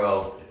out of the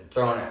rope,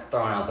 thrown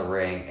out the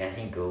ring, and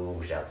he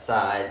goes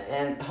outside,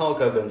 and Hulk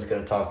Hogan's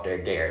going to talk to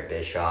Garrett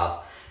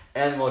Bischoff,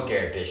 and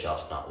Garrett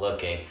Bischoff's not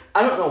looking.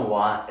 I don't know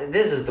why.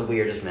 This is the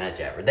weirdest match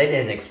ever. They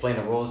didn't explain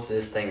the rules to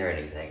this thing or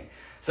anything.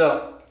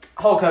 So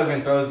Hulk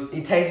Hogan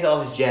takes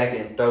off his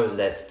jacket and throws it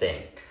at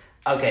Sting.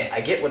 Okay,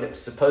 I get what it was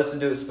supposed to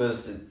do. It's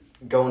supposed to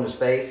go in his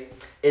face.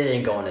 It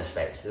didn't go in his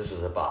face. This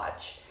was a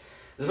botch.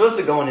 It's supposed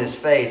to go in his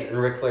face, and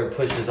Ric Flair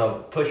pushes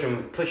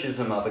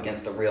him up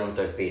against the rail and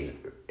starts beating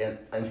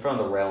in front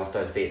of the rail and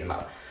starts beating him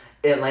up.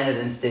 It landed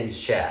in Sting's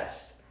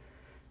chest.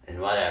 And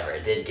whatever,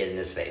 it did get in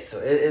his face, so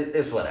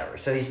it's whatever.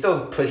 So he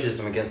still pushes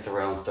him against the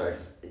rail and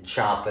starts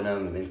chopping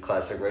him in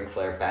classic Ric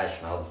Flair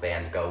fashion. All the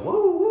fans go,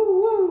 woo,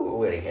 woo, woo,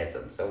 when he hits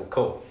him. So,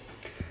 cool.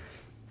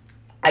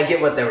 I get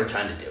what they were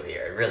trying to do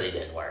here. It really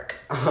didn't work.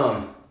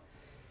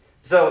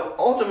 So,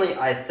 ultimately,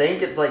 I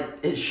think it's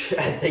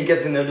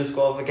a no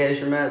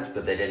disqualification match,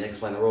 but they didn't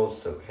explain the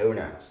rules, so who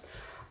knows.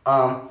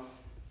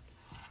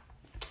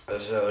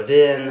 So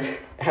then,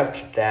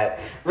 after that,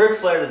 Ric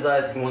Flair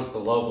decides he wants to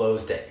low blow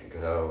Sting.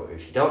 So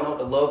if you don't know what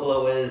the low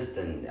blow is,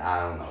 then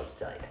I don't know what to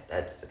tell you.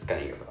 That's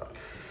kind of your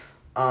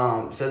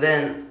fault. So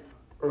then,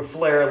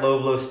 Flair low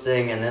blow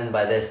Sting, and then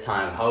by this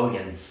time,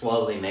 Hogan's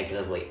slowly making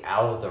his way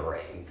out of the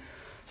ring.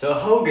 So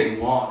Hogan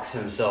walks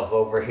himself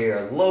over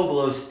here, low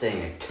blow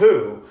Sting at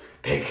 2,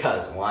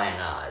 because why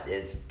not?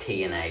 It's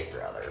TNA,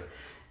 brother.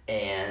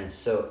 And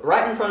so,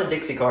 right in front of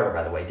Dixie Carter,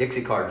 by the way.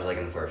 Dixie Carter's like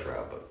in the first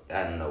row, but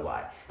I don't know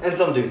why. And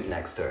some dude's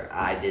next to her.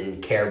 I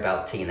didn't care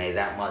about TNA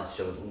that much,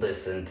 so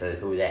listen to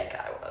who that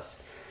guy was.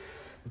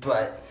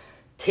 But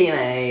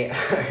TNA,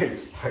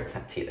 sorry,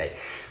 not TNA.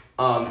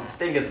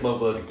 Sting gets low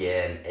blowed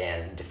again,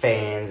 and the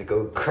fans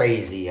go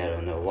crazy. I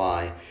don't know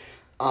why.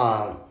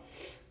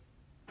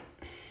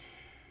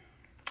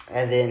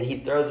 And then he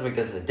throws him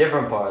against a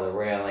different part of the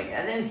railing,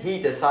 and then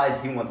Hogan decides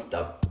he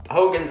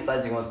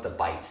wants to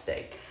bite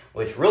Sting,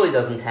 which really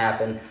doesn't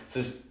happen.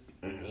 So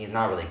he's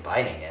not really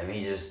biting him.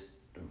 He just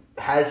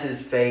has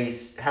his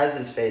face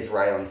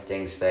right on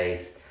Sting's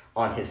face,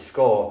 on his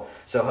skull,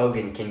 so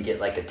Hogan can get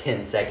like a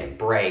 10-second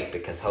break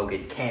because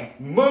Hogan can't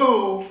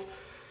move,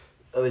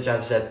 which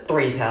I've said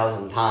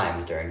 3,000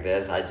 times during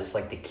this. I just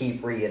like to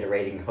keep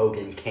reiterating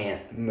Hogan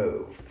can't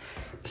move.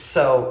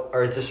 So,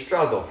 or it's a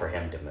struggle for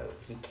him to move.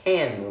 He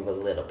can move a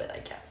little bit, I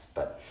guess,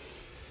 but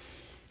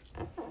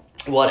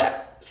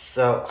whatever.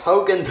 So,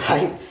 Hogan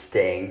bites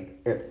Sting.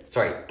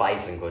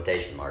 Bites in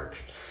quotation marks.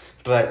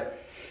 But,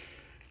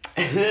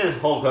 and then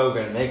Hulk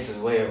Hogan makes his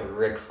way over to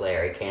Ric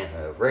Flair. He can't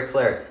move. Ric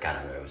Flair kind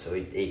of moves, so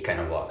he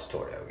kind of walks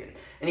toward Hogan.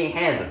 And he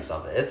hands him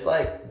something. It's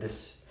like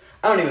this,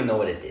 I don't even know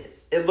what it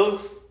is. It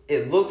looks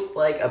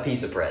like a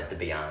piece of bread, to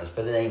be honest,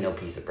 but it ain't no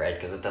piece of bread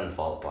because it doesn't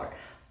fall apart.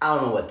 I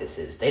don't know what this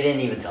is. They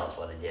didn't even tell us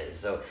what it is.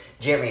 So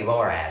Jeremy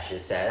Borash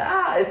just said,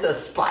 it's a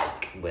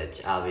spike,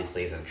 which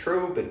obviously isn't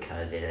true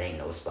because it ain't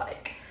no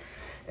spike.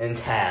 And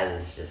Taz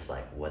is just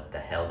like, what the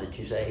hell did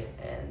you say?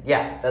 And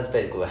yeah, that's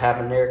basically what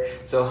happened there.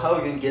 So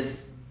Hogan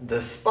gets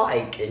the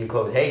spike in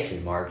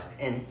quotation marks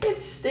and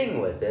hits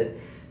Sting with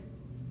it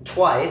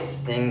twice.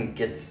 Sting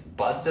gets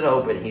busted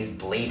open. He's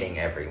bleeding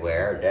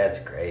everywhere. That's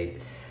great.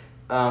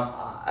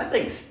 I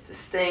think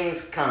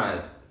Sting's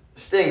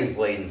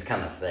bleeding's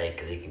kind of fake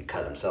because he can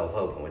cut himself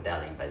open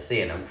without anybody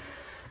seeing him.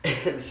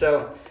 And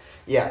so,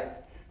 yeah.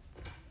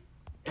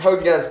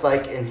 Hogan got a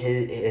spike and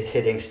is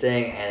hitting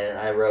Sting, and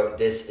I wrote,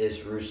 "This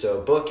is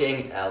Russo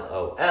booking,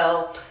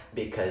 LOL,"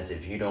 because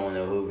if you don't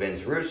know who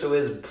Vince Russo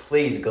is,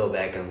 please go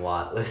back and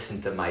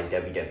listen to my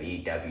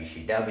WWE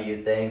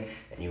WCW thing,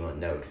 and you will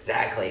know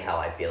exactly how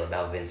I feel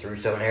about Vince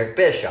Russo and Eric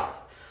Bischoff.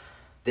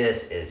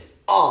 This is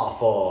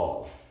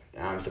awful.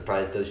 I'm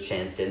surprised those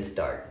chants didn't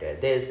start.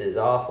 This is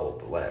awful,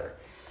 but whatever.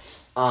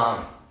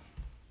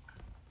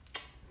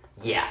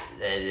 Yeah,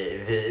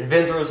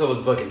 Vince Russo was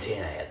booking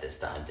TNA at this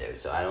time too,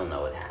 so I don't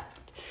know what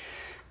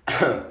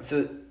happened.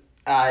 So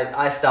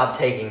I stopped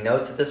taking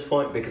notes at this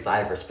point because I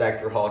have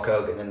respect for Hulk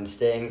Hogan and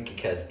Sting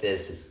because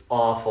this is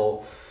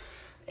awful.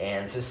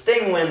 And so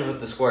Sting wins with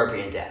the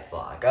Scorpion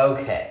Deathlock.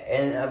 Okay,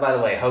 and by the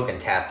way, Hogan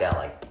tapped out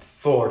like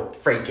 4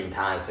 freaking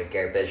times, but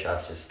Gary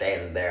Bischoff's just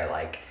standing there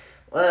like,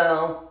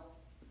 well,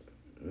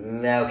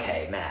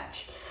 okay,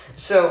 match.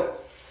 So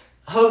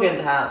Hogan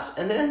taps,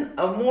 and then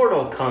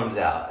Immortal comes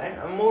out, and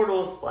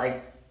Immortal's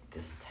like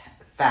this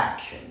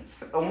faction.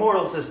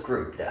 Immortal's this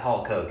group that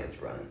Hulk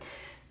Hogan's running.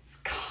 It's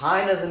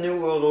kind of the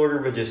New World Order,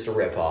 but just a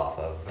rip-off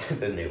of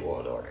the New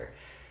World Order.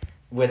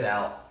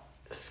 Without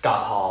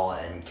Scott Hall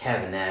and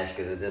Kevin Nash,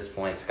 because at this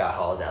point Scott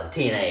Hall is out of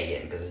TNA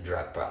again because of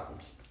drug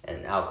problems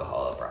and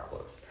alcohol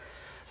problems.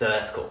 So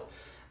that's cool.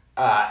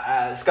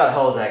 Scott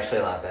Hall's actually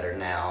a lot better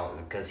now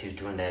because he's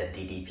doing that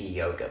DDP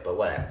yoga, but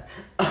whatever.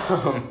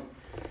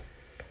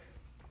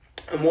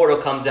 Immortal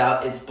comes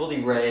out. It's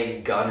Bully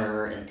Ray,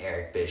 Gunner, and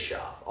Eric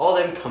Bischoff. All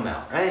them come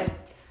out, right?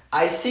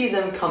 I see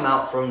them come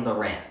out from the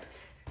ramp.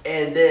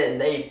 And then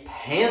they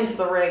pan to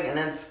the ring, and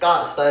then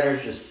Scott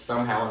Steiner's just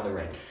somehow in the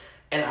ring.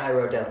 And I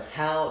wrote down,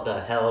 how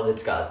the hell did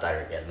Scott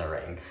Steiner get in the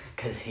ring?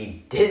 Because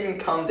he didn't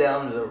come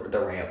down the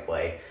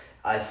rampway.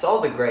 I saw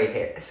the gray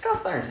hair. Scott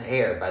Steiner's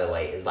hair, by the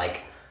way, is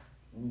like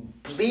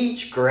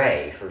bleach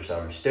gray for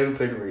some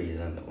stupid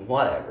reason.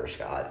 Whatever,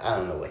 Scott. I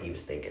don't know what he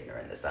was thinking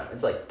during this time.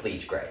 It's like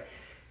bleach gray.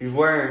 He's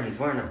wearing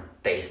a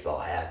baseball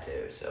hat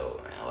too,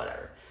 so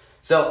whatever.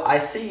 So I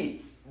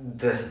see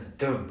the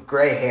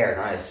gray hair,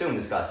 and I assume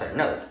it's Scott Steiner.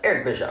 No, it's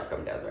Eric Bischoff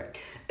coming down the ring.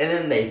 And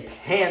then they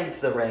pan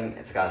to the ring,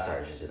 and Scott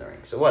Steiner's just in the ring.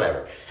 So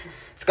whatever.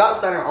 Scott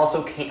Steiner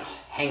also can't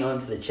hang on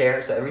to the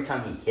chair, so every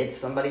time he hits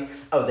somebody...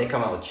 Oh, they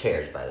come out with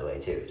chairs, by the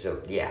way, too.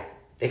 So, yeah.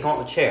 They come out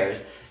with chairs.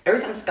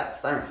 Every time Scott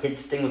Steiner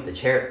hits Sting with the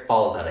chair, it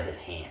falls out of his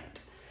hand.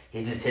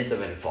 He just hits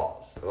him and it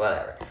falls.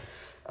 Whatever.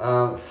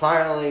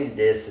 Finally,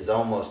 this is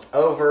almost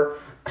over.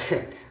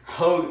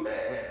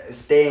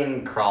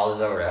 Sting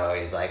crawls over to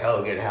Hogan. He's like,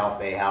 Hogan,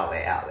 help me.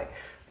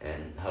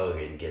 And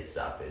Hogan gets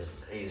up.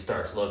 He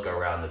starts looking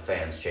around the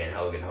fans, chanting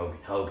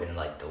Hogan,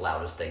 like the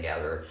loudest thing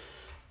ever.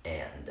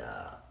 And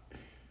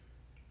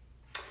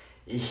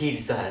he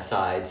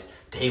decides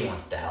that he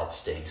wants to help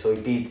Sting. So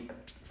he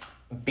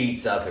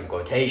beats up in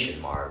quotation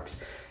marks.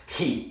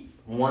 He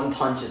one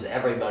punches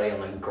everybody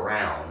on the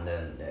ground,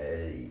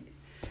 and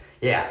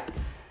yeah.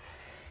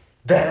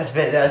 That's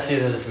the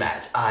end of this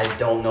match. I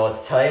don't know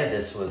what to tell you.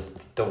 This was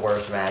the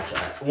worst match,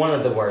 one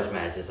of the worst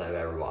matches I've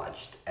ever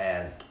watched.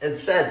 And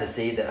it's sad to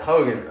see that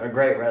Hogan, a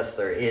great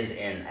wrestler, is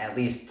in at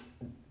least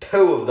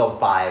 2 of the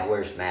 5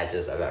 worst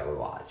matches I've ever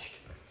watched.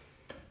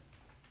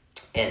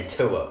 And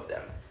 2 of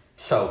them,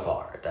 so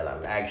far, that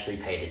I've actually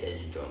paid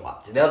attention to and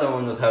watched. The other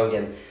one with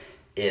Hogan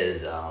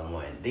is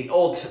when the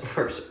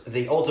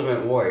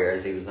Ultimate Warrior,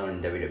 as he was known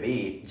in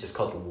WWE, just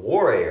called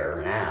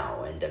Warrior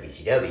now in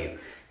WCW,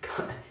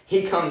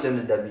 he comes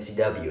into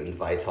WCW and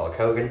fights Hulk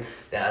Hogan.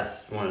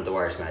 That's one of the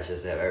worst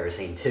matches I've ever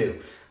seen,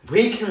 too.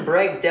 We can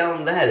break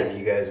down that if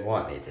you guys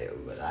want me to,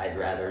 but I'd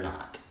rather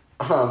not.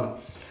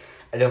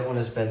 I don't want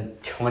to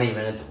spend 20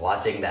 minutes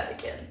watching that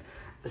again.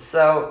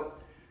 So,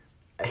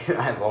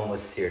 I've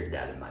almost seared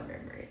that in my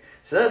memory.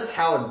 So that's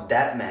how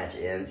that match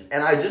ends.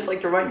 And I'd just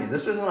like to remind you,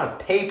 this was on a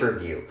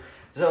pay-per-view.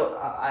 So,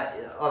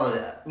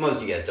 most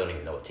of you guys don't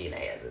even know what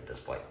TNA is at this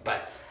point.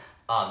 But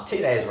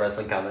TNA is a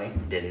wrestling company.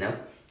 Didn't know.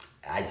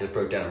 I just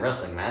broke down a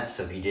wrestling match,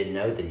 so if you didn't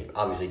know, then you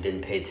obviously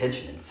didn't pay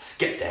attention and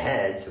skipped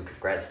ahead, so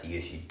congrats to you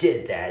if you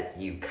did that.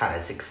 You kind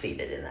of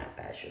succeeded in that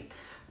fashion.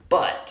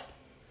 But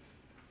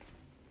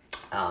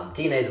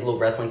TNA is a little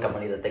wrestling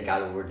company that they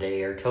got over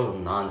there, total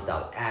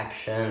non-stop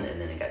action,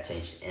 and then it got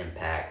changed to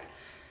Impact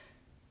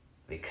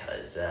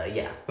because,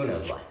 who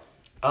knows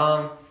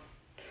why.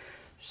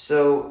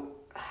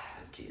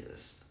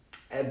 Jesus.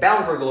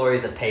 Bound for Glory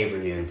is a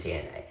pay-per-view in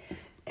TNA,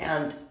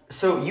 and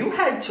so you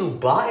had to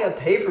buy a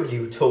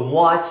pay-per-view to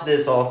watch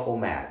this awful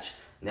match.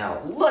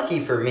 Now,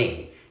 lucky for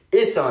me,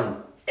 it's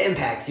on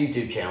Impact's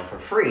YouTube channel for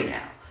free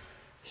now.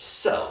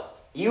 So,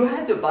 you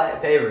had to buy a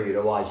pay-per-view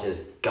to watch this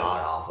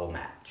god-awful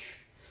match.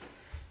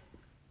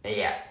 And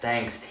yeah,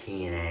 thanks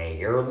TNA.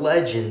 You're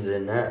legends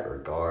in that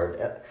regard.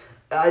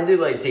 I do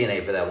like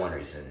TNA for that one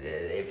reason.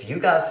 If you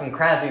got some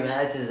crappy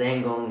matches, they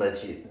ain't gonna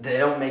let you. They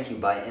don't make you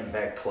buy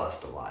Impact Plus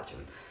to watch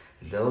them.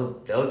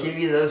 They'll give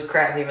you those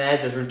crappy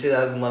matches from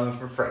 2011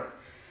 for free.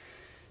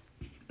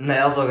 And they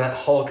also got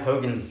Hulk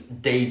Hogan's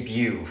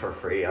debut for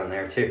free on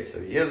there too. So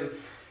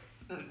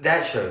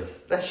that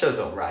show's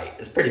alright.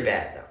 It's pretty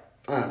bad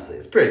though. Honestly,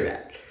 it's pretty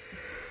bad.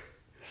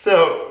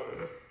 So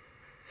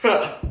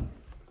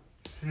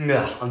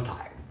no, I'm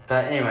tired.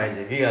 But anyways,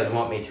 if you guys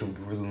want me to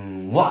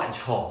watch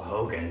Hulk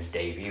Hogan's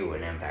debut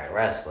in Impact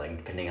Wrestling,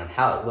 depending on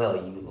how well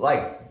you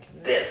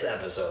like this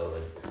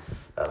episode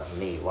of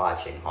me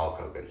watching Hulk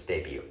Hogan's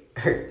debut.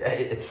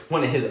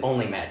 One of his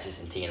only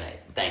matches in TNA,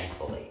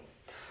 thankfully.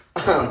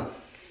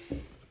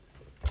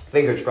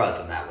 Fingers crossed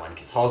on that one,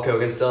 because Hulk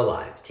Hogan's still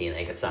alive.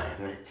 TNA could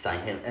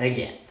sign him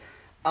again.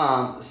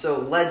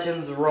 So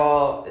Legends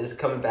Raw is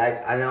coming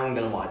back. I know I'm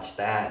going to watch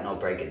that, and I'll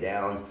break it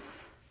down.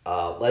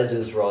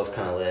 Legends Raw is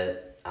kind of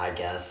lit, I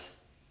guess.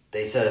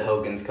 They said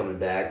Hogan's coming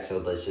back, so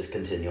let's just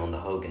continue on the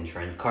Hogan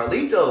trend.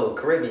 Carlito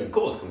Caribbean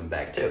Cool is coming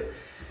back, too.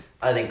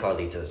 I think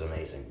Carlito's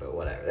amazing, but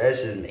whatever.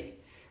 That's just me.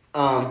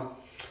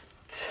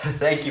 So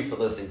thank you for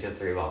listening to the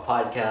 3 Ball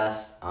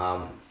Podcast.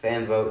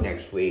 Fan vote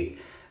next week.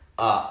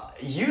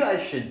 You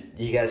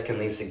guys can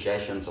leave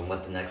suggestions on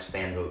what the next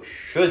fan vote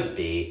should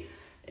be,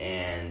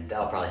 and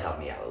that'll probably help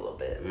me out a little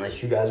bit.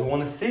 Unless you guys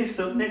want to see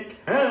something.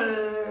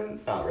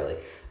 Not really.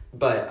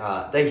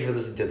 But thank you for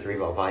listening to the 3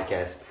 Ball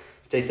Podcast.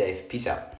 Stay safe. Peace out.